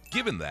inside out.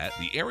 Given that,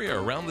 the area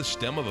around the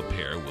stem of a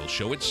pear will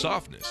show its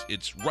softness,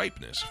 its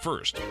ripeness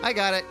first. I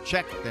got it.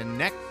 Check the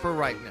neck for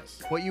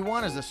ripeness. What you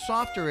want is a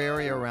softer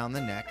area around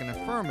the neck and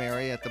a firm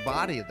area at the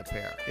body of the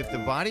pear. If the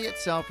body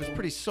itself is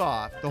pretty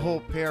soft, the whole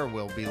pear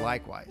will be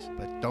likewise.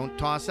 But don't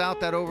toss out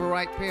that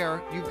overripe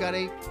pear. You've got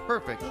a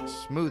perfect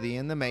smoothie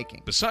in the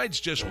making. Besides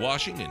just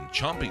washing and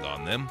chomping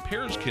on them,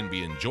 pears can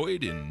be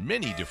enjoyed in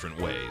many different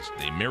ways.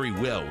 They marry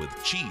well with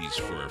cheese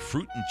for a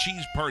fruit and cheese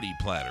party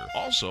platter.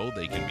 Also,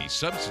 they can be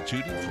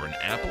substituted for an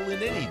apple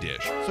in any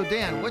dish. So,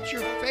 Dan, what's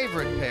your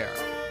favorite pear?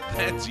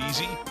 That's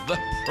easy. The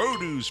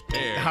produce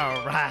pear.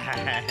 All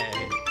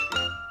right.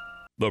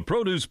 The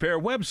Produce Pair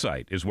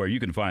website is where you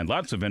can find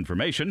lots of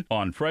information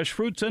on fresh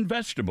fruits and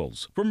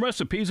vegetables, from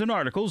recipes and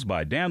articles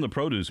by Dan the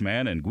Produce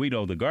Man and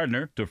Guido the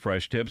Gardener to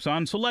fresh tips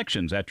on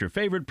selections at your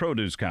favorite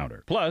produce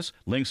counter, plus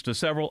links to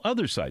several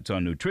other sites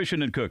on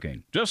nutrition and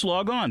cooking. Just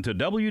log on to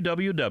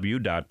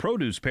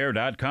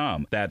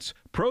www.producepair.com. That's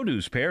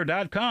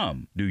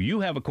producepair.com. Do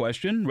you have a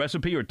question,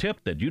 recipe, or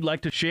tip that you'd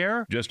like to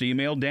share? Just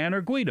email Dan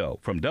or Guido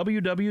from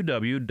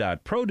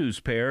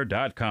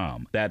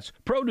www.producepair.com. That's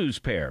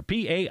producepair,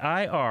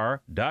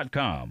 P-A-I-R.com.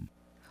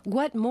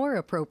 What more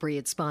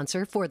appropriate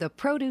sponsor for the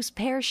Produce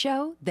Pear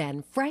Show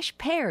than fresh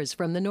pears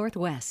from the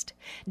Northwest?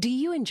 Do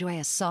you enjoy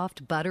a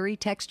soft, buttery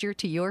texture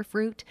to your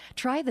fruit?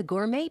 Try the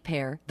gourmet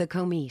pear, the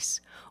Comise.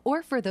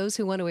 Or for those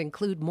who want to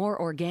include more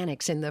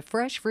organics in the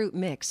fresh fruit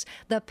mix,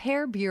 the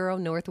Pear Bureau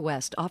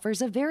Northwest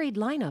offers a varied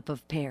lineup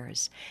of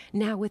pears.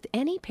 Now, with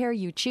any pear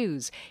you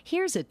choose,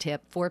 here's a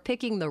tip for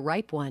picking the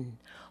ripe one.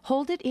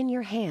 Hold it in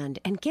your hand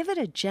and give it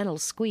a gentle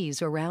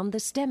squeeze around the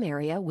stem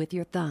area with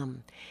your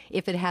thumb.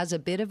 If it has a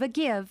bit of a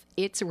give,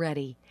 it's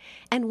ready.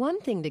 And one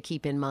thing to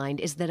keep in mind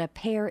is that a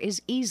pear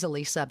is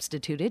easily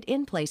substituted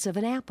in place of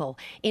an apple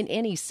in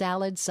any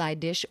salad, side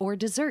dish, or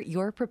dessert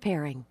you're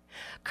preparing.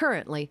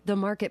 Currently, the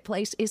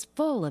marketplace is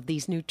full of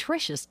these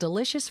nutritious,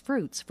 delicious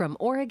fruits from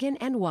Oregon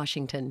and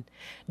Washington.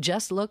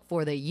 Just look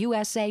for the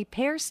USA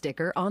Pear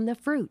sticker on the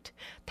fruit,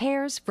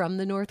 Pears from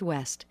the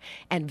Northwest,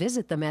 and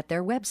visit them at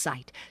their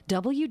website,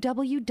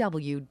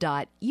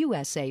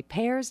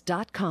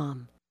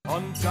 www.usapears.com.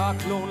 On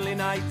dark, lonely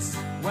nights,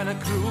 when a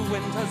cruel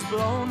wind has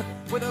blown,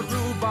 with a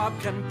rhubarb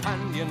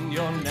companion,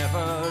 you're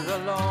never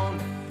alone.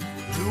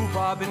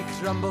 Rhubarb in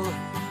crumble,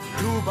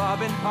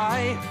 rhubarb in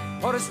pie,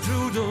 or a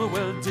strudel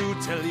will do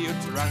till you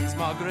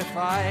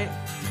transmogrify.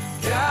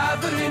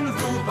 Gathering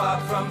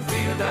rhubarb from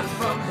field and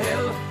from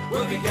hill,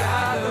 we'll be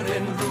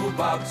gathering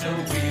rhubarb till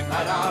we've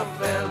had our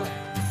fill.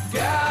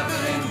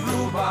 Gathering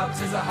rhubarb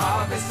is a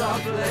harvest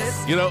of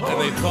bliss. You know,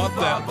 and they thought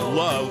that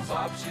love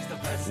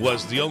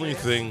was the only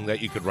thing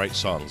that you could write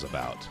songs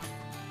about.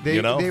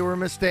 They were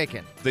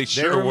mistaken. They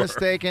sure were were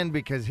mistaken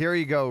because here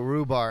you go,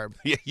 rhubarb.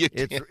 Yeah,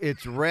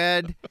 it's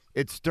red.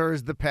 It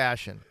stirs the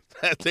passion.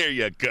 There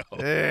you go.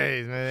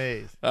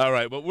 Hey. All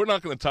right, but we're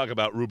not going to talk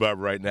about rhubarb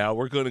right now.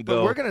 We're going to go.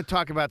 But we're going to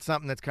talk about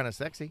something that's kind of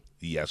sexy.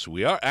 Yes,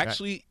 we are.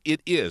 Actually,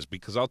 it is,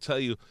 because I'll tell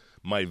you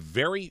I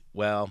can't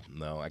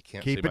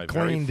Keep say my it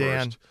clean, very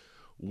Dan. first.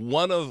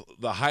 One of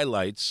the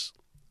highlights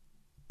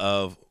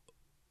of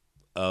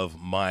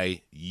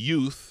my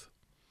youth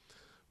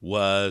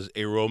was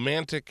a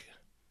romantic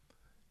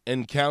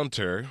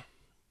encounter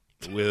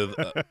with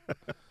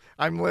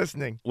I'm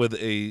listening. With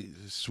a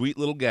sweet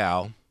little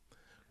gal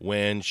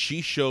when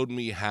she showed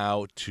me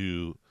how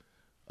to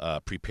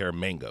prepare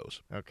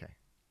mangoes. Okay.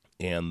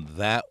 And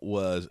that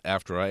was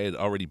after I had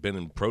already been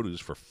in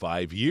produce for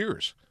 5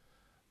 years.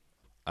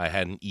 I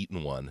hadn't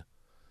eaten one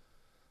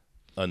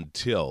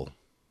until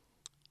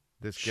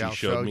she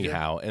showed me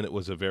how, and it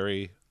was a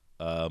very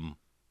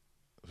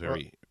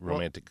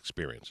romantic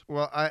experience.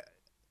 Well,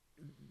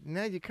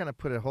 now you kind of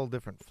put a whole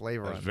different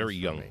flavor on I was this very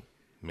for young, me.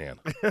 man.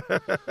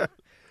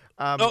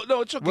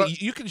 No, it's okay. well-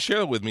 you can share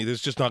it with me.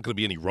 There's just not going to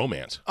be any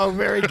romance. Oh,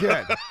 very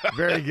good.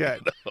 Very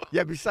good.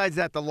 Yeah, besides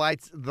that, the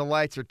lights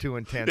are too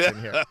intense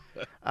in here.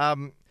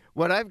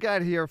 What I've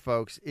got here,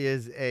 folks,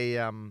 is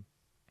a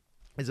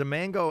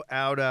mango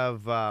out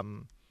of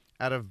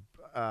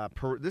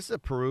Peru. This is a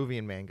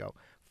Peruvian mango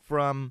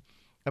from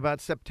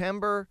about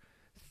September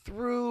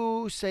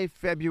through, say,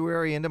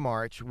 February into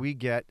March. We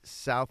get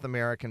South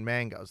American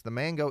mangoes. The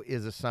mango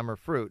is a summer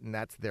fruit, and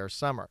that's their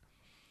summer.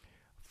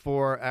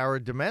 For our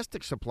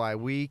domestic supply,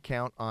 we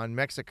count on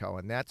Mexico,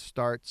 and that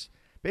starts,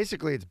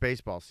 basically it's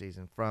baseball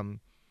season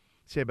from,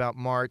 say, about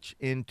March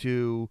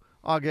into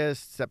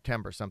August,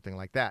 September, something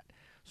like that.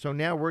 So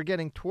now we're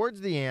getting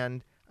towards the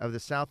end of the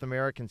South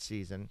American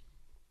season,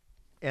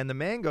 and the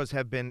mangoes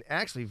have been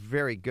actually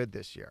very good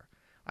this year.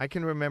 I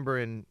can remember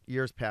in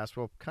years past,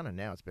 well, kind of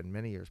now, it's been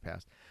many years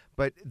past,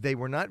 but they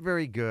were not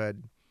very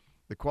good.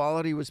 The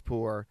quality was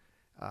poor.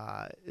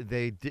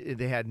 They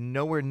had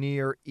nowhere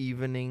near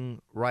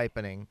evening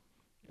ripening.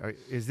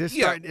 Is this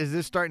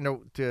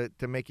starting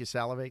to make you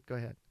salivate? Go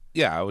ahead.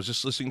 Yeah, I was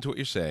just listening to what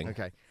you're saying.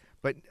 Okay,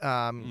 but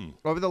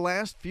over the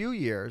last few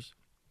years,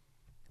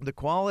 the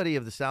quality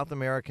of the South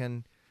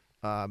American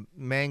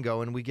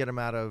mango, and we get them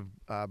out of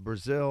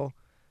Brazil,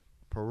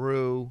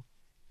 Peru,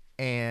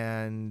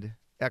 and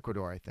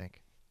Ecuador, I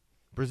think.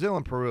 Brazil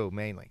and Peru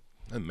mainly.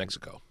 And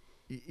Mexico.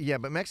 Yeah,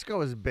 but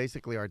Mexico is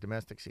basically our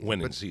domestic season.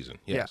 Winning season,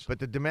 yes. Yeah, but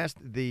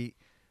the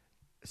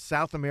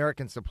South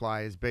American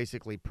supply is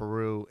basically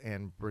Peru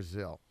and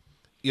Brazil.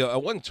 Yeah,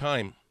 at one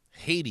time,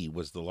 Haiti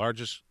was the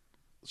largest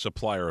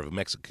supplier of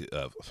Mexicans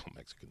of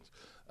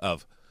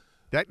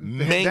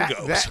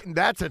mangoes.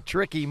 That's a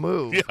tricky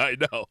move. Yeah, I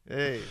know.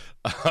 Hey.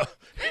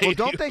 Well,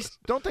 don't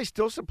they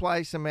still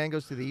supply some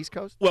mangoes to the East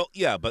Coast? Well,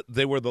 yeah, but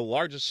they were the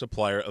largest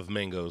supplier of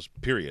mangoes,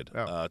 period,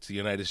 to the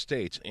United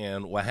States.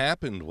 And what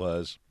happened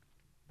was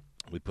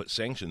we put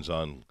sanctions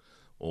on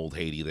old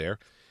Haiti there.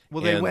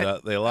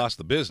 Well, they lost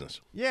the business.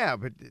 Yeah,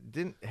 but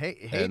didn't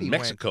Haiti? And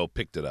Mexico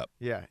picked it up.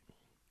 Yeah,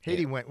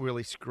 Haiti went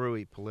really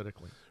screwy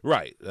politically.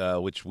 Right,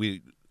 which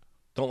we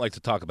don't like to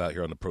talk about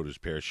here on the Produce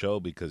Pair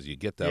Show because you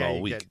get that all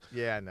week.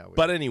 No.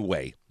 But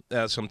anyway,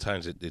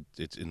 sometimes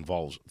it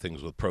involves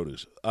things with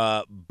produce.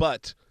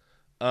 But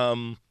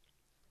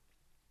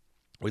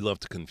we love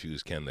to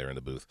confuse Ken there in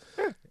the booth.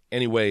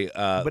 Anyway,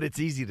 but it's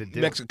easy to do.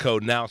 Mexico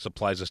now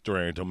supplies us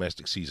during our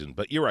domestic season.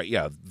 But you're right.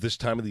 Yeah, this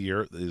time of the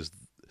year is.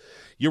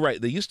 You're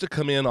right. They used to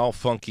come in all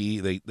funky.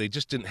 They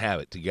just didn't have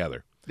it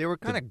together. They were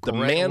kind of the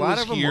gray. man a lot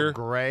was of them here, were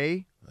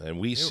gray. And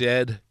we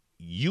said,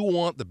 "You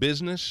want the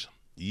business?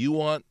 You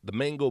want the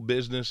mango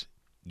business?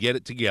 Get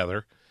it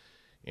together."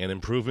 And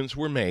improvements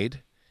were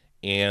made,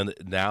 And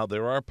now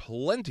there are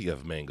plenty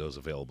of mangoes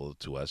available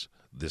to us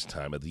this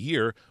time of the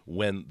year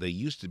when they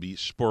used to be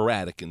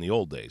sporadic in the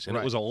old days. And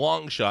Right. it was a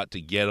long shot to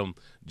get them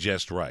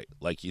just right.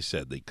 Like you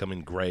said, they come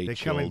in gray, They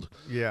chilled.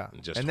 come in, yeah.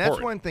 Just And that's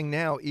horrid. one thing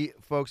now,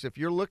 folks, if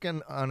you're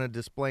looking on a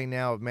display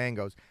now of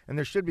mangoes, and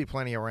there should be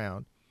plenty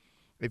around,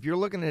 if you're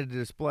looking at a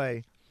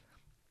display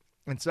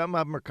and some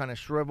of them are kind of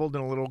shriveled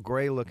and a little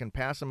gray looking,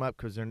 pass them up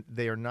because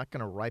they are not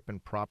going to ripen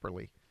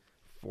properly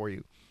for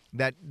you.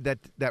 That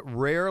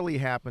rarely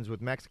happens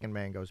with Mexican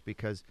mangoes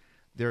because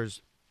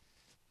there's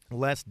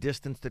less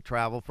distance to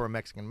travel for a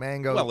Mexican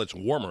mango. Well, it's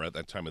warmer at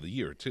that time of the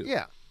year, too.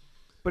 Yeah.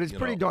 But it's You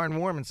pretty know. darn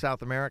warm in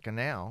South America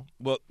now.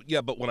 Well,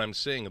 yeah, but what I'm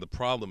saying, the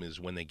problem is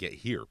when they get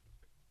here,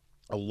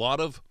 a lot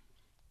of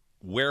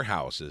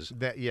warehouses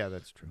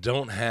that's true.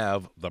 don't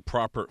have the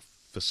proper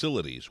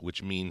facilities,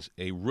 which means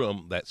a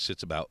room that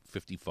sits about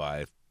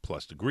 55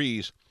 plus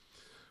degrees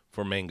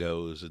for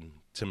mangoes and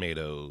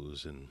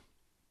tomatoes and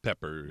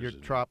peppers, Your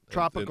and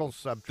tropical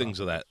things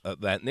of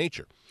that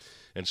nature.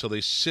 And so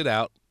they sit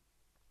out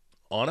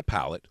on a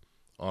pallet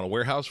on a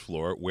warehouse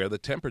floor where the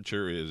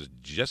temperature is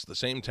just the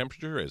same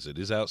temperature as it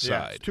is outside.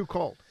 Yeah, it's too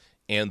cold.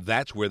 And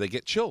that's where they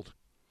get chilled.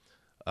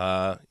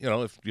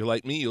 If you're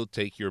like me, you'll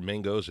take your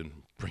mangoes and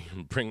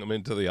bring them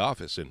into the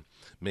office and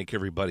make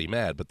everybody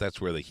mad. But that's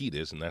where the heat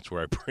is, and that's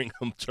where I bring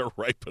them to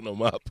ripen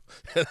them up.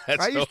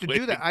 I used to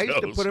do that. I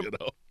used to put them. You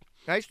know?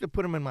 I used to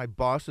put them in my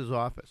boss's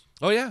office.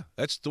 Oh yeah,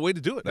 that's the way to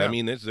do it. Yeah. I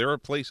mean, there are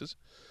places.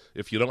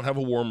 If you don't have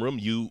a warm room,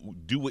 you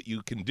do what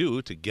you can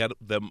do to get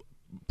them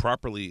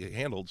properly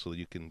handled so that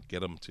you can get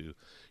them to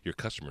your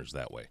customers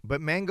that way.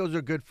 But mangoes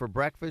are good for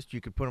breakfast.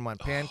 You could put them on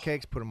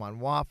pancakes, put them on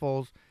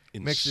waffles,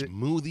 In mix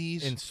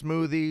smoothies. In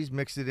smoothies,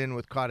 mix it in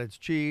with cottage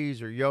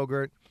cheese or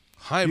yogurt.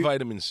 High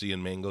vitamin C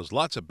in mangoes,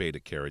 lots of beta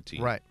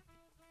carotene. Right.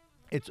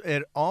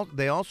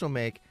 They also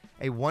make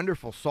a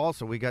wonderful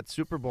salsa. We got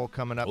Super Bowl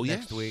coming up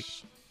next week.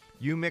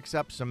 You mix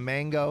up some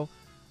mango,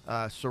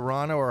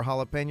 serrano or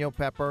jalapeno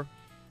pepper,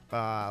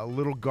 a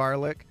little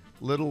garlic,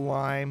 little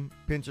lime,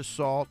 pinch of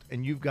salt,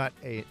 and you've got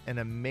an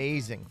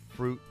amazing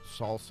fruit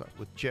salsa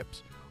with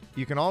chips.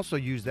 You can also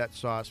use that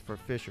sauce for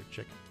fish or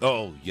chicken.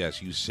 Oh,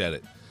 yes, you said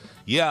it.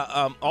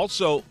 Yeah,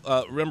 also,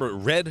 remember,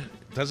 red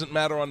doesn't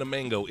matter on the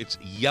mango. It's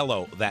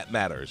yellow that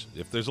matters.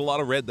 If there's a lot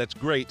of red, that's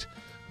great,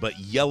 but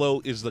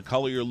yellow is the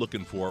color you're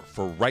looking for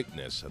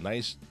ripeness. A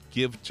nice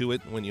give to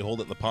it when you hold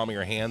it in the palm of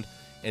your hand,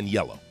 and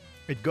yellow.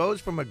 It goes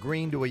from a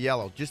green to a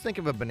yellow. Just think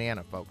of a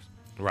banana, folks.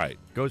 Right.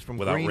 Goes from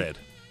without green, red.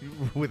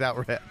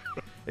 Without red.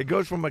 It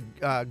goes from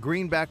a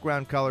green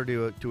background color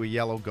to a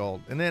yellow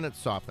gold, and then it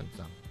softens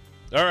some.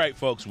 All right,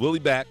 folks, we'll be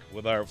back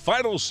with our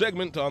final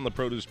segment on the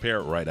Produce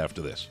Pair right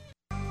after this.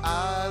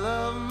 I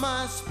love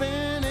my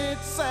spinach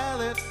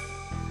salad.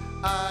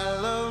 I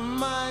love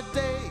my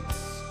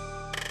dates.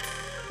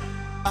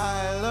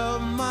 I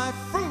love my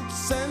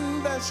fruits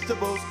and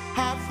vegetables.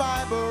 High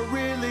fiber,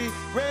 really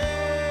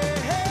great.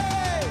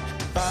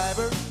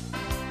 Fiber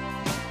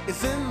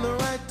is in the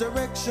right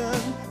direction.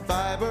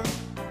 Fiber,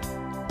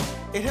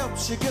 it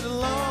helps you get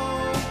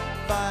along.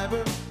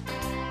 Fiber,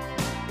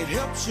 it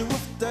helps you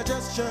with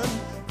digestion.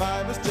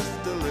 Fiber's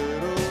just a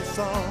little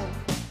song.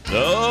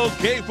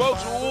 Okay,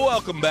 folks,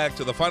 welcome back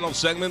to the final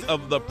segment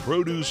of the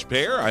Produce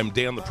Pair. I'm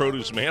Dan the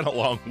Produce Man,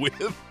 along with.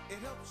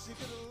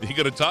 You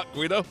gonna talk,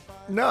 Guido?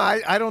 No,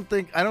 I don't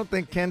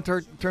think Ken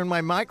turned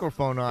my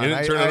microphone on. You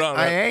didn't turn it on,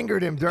 I right?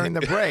 angered him during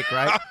the break,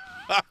 right?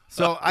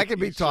 So I could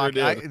be You sure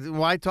talking. did.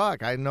 Why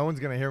talk? No one's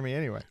gonna hear me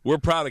anyway. We're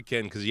proud of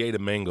Ken because he ate a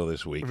mango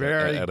this week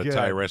Very at a good.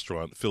 Thai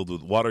restaurant filled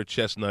with water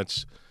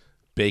chestnuts,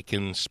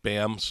 bacon,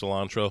 Spam,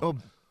 cilantro. Oh,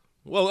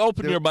 well,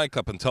 open your mic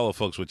up and tell the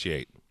folks what you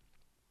ate.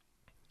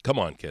 Come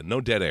on, Ken.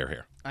 No dead air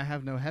here. I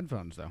have no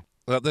headphones though.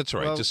 Well, that's all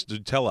right. Well,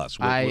 Just tell us.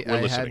 We're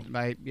listening.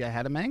 I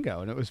had a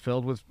mango, and it was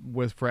filled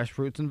with fresh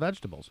fruits and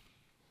vegetables.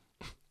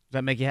 Does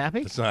that make you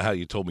happy? That's not how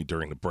you told me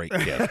during the break,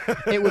 Ken.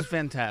 It was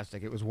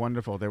fantastic. It was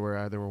wonderful. There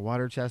were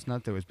water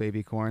chestnut, there was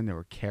baby corn, there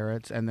were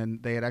carrots, and then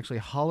they had actually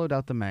hollowed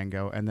out the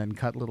mango and then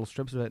cut little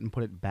strips of it and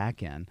put it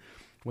back in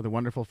with a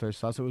wonderful fish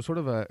sauce. It was sort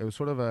of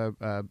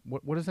a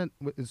what is that?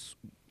 It's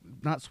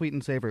not sweet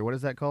and savory. What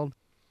is that called?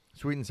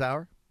 Sweet and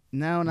sour?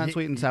 No, not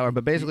sweet and sour,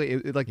 but basically,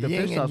 like the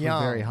yin fish and sauce was yang.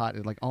 very hot,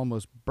 it like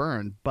almost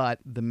burned. But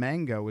the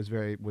mango was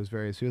very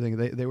soothing.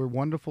 They were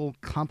wonderful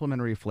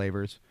complementary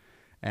flavors,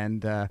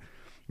 and it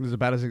was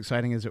about as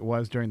exciting as it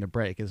was during the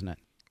break, isn't it?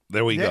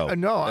 There we go.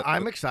 No,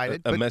 I'm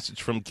excited. A but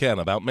message from Ken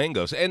about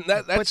mangoes, and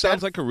that But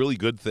sounds like a really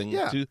good thing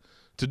Yeah.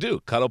 to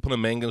do. Cut open a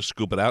mango,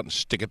 scoop it out, and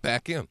stick it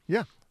back in.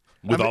 Yeah.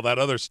 With all that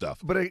other stuff.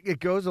 But it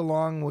goes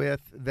along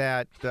with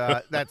that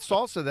that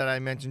salsa that I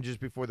mentioned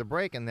just before the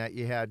break, and that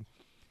you had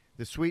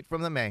the sweet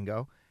from the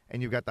mango,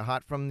 and you've got the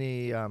hot from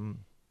the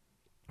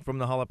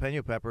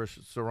jalapeno pepper,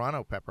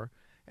 serrano pepper,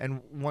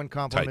 and one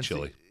complement. Thai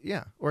chili.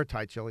 Yeah, or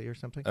Thai chili or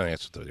something. I think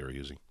that's what they were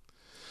using.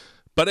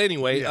 But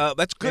anyway,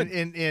 that's good.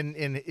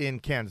 In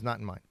cans, not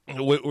in mine.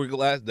 We're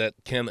glad that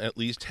Ken at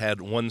least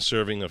had one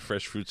serving of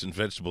fresh fruits and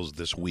vegetables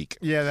this week.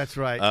 Yeah, that's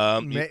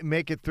right.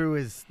 Make it through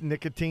his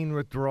nicotine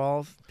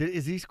withdrawals.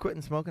 Is he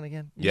quitting smoking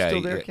again? You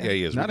still there, Ken? Yeah,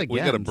 he is. Not We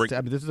again.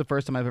 gotta This is the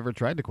first time I've ever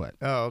tried to quit.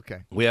 Oh,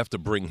 okay. We have to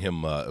bring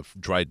him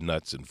dried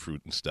nuts and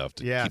fruit and stuff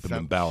to keep him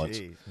in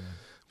balance,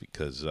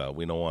 because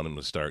we don't want him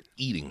to start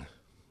eating.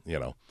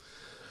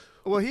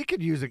 Well, he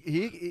could use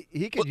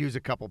use a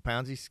couple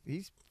pounds.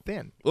 He's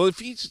thin. Well, if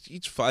he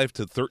eats 5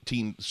 to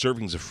 13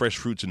 servings of fresh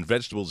fruits and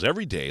vegetables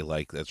every day,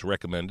 like that's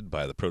recommended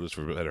by the Produce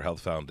for Better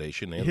Health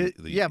Foundation and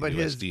the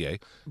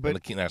USDA and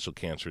the National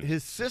Cancer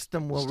his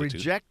system will Institute.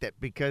 reject it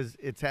because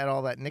it's had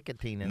all that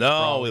nicotine in it.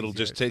 No, it'll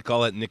just take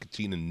all that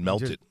nicotine and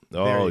melt it.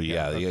 Oh,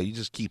 yeah. You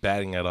just keep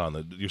adding that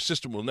on. Your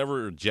system will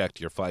never reject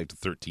your 5 to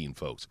 13,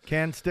 folks.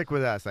 Can stick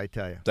with us, I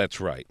tell you.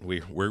 That's right.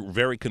 We're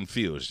very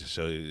confused,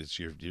 so it's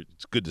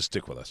good to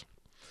stick with us.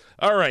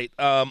 All right.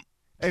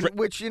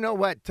 Which, you know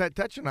what,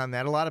 touching on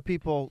that, a lot of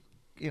people,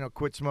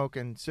 quit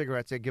smoking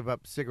cigarettes. They give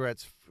up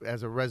cigarettes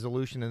as a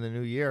resolution in the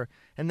new year.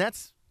 And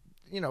that's,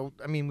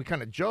 we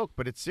kind of joke,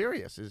 but it's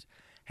serious, is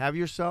have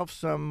yourself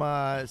some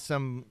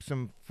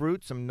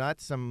fruit, some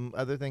nuts, some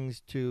other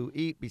things to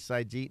eat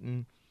besides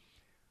eating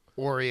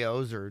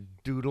Oreos or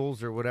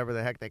Doodles or whatever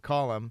the heck they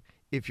call them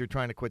if you're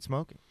trying to quit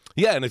smoking.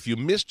 Yeah, and if you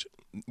missed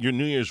your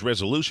New Year's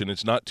resolution,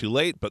 it's not too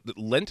late, but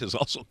Lent is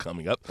also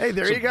coming up. Hey,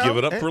 there so you go. Give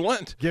it up for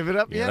Lent. Give it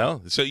up,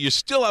 So you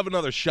still have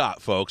another shot,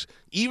 folks.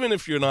 Even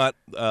if you're not,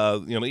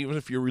 even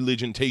if your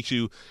religion takes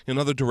you in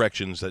other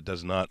directions that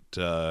does not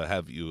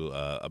have you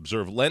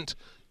observe Lent,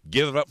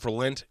 give it up for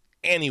Lent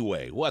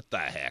anyway. What the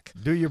heck?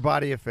 Do your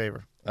body a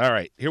favor. All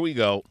right, here we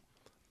go.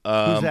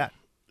 Who's that?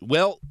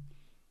 Well,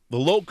 the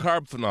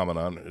low-carb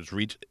phenomenon has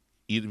reached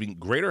even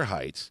greater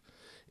heights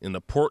in the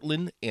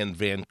Portland and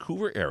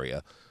Vancouver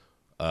area.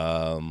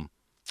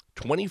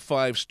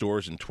 25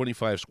 stores in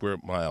 25 square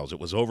miles. It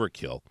was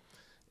overkill,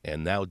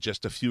 and now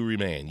just a few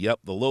remain. Yep,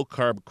 the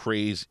low-carb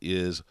craze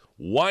is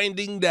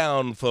winding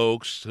down,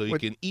 folks, so you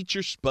can eat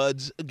your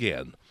spuds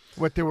again.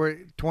 What, there were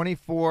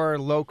 24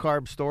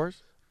 low-carb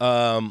stores?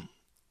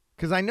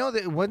 Because I know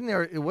that wasn't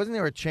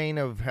there a chain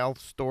of health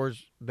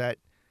stores that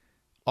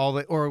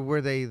or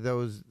were they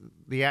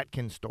the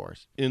Atkins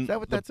stores? In Is that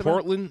what the that's about?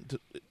 Portland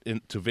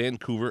to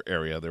Vancouver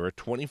area, there are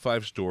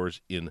 25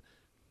 stores in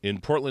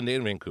Portland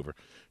and Vancouver,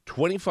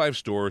 25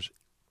 stores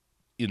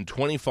in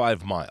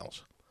 25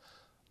 miles,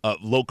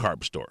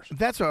 low-carb stores.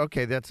 That's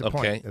the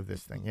point of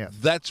this thing, yes.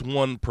 That's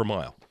one per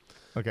mile.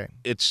 Okay.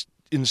 It's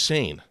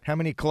insane. How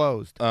many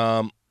closed?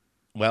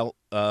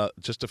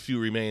 Just a few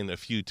remain. A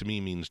few to me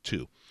means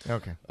 2.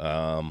 Okay.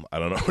 I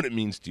don't know what it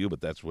means to you,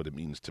 but that's what it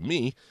means to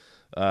me.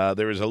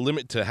 There is a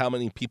limit to how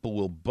many people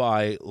will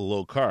buy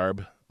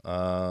low-carb.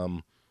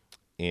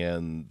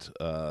 And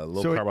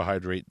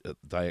low-carbohydrate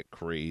diet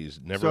craze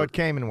never it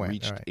came and went.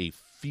 reached Right. a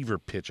fever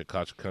pitch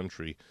across the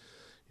country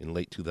in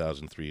late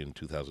 2003 and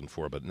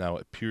 2004, but now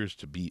it appears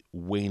to be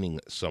waning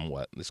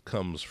somewhat. This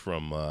comes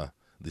from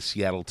the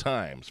Seattle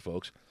Times,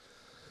 folks.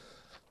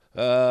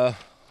 Now,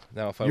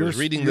 if I was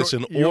reading this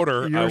in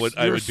order, I would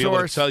be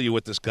able to tell you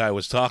what this guy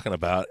was talking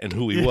about and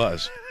who he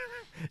was.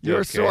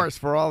 Your source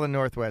for all the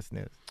Northwest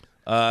news.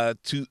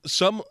 To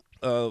some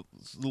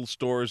little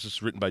stores, this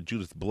is written by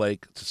Judith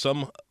Blake. To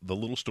some, the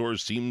little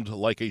stores seemed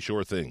like a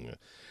sure thing.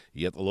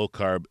 Yet the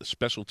low-carb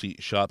specialty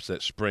shops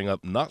that sprang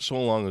up not so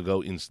long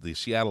ago in the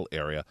Seattle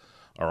area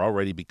are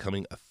already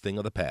becoming a thing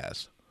of the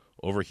past.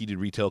 Overheated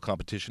retail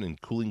competition and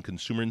cooling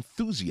consumer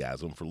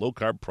enthusiasm for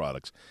low-carb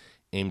products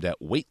aimed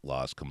at weight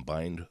loss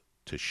combined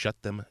to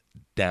shut them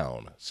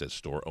down, says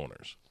store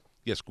owners.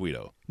 Yes,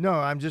 Guido. No,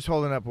 I'm just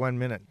holding up 1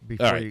 minute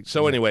before All right.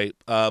 So anyway,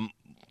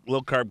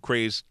 low-carb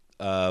craze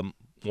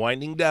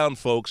winding down,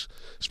 folks,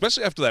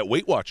 especially after that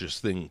Weight Watchers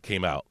thing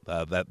came out.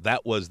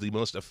 That was the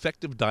most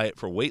effective diet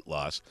for weight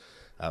loss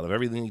out of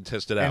everything he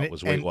tested out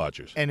was Weight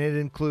Watchers. And it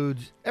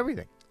includes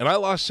everything. And I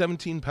lost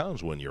 17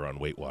 pounds 1 year on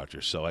Weight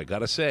Watchers, so I got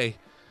to say,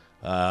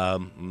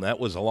 that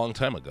was a long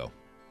time ago.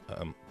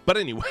 But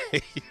anyway.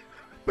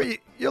 But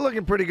you're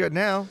looking pretty good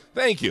now.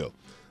 Thank you.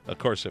 Of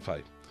course, if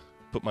I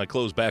put my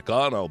clothes back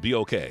on, I'll be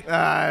okay.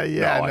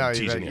 I'm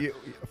teasing you.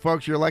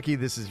 Folks, you're lucky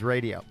this is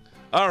radio.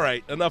 All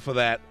right, enough of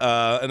that,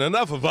 and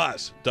enough of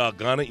us.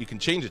 Doggone it, you can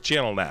change the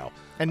channel now.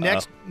 And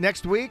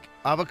next week,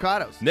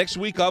 avocados. Next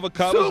week,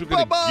 avocados. We're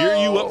going to gear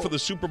you up for the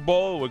Super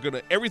Bowl. We're going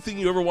to everything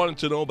you ever wanted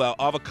to know about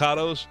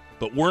avocados,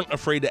 but weren't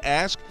afraid to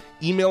ask.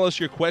 Email us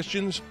your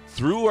questions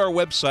through our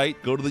website.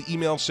 Go to the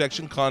email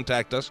section,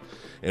 contact us,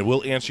 and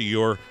we'll answer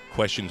your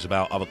questions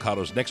about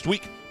avocados next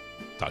week.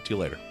 Talk to you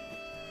later.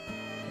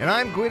 And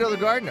I'm Guido the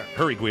Gardener.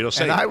 Hurry, Guido,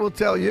 say And it. I will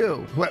tell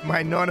you what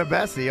my Nonna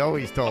Bessie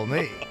always told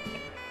me.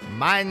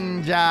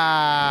 Manja!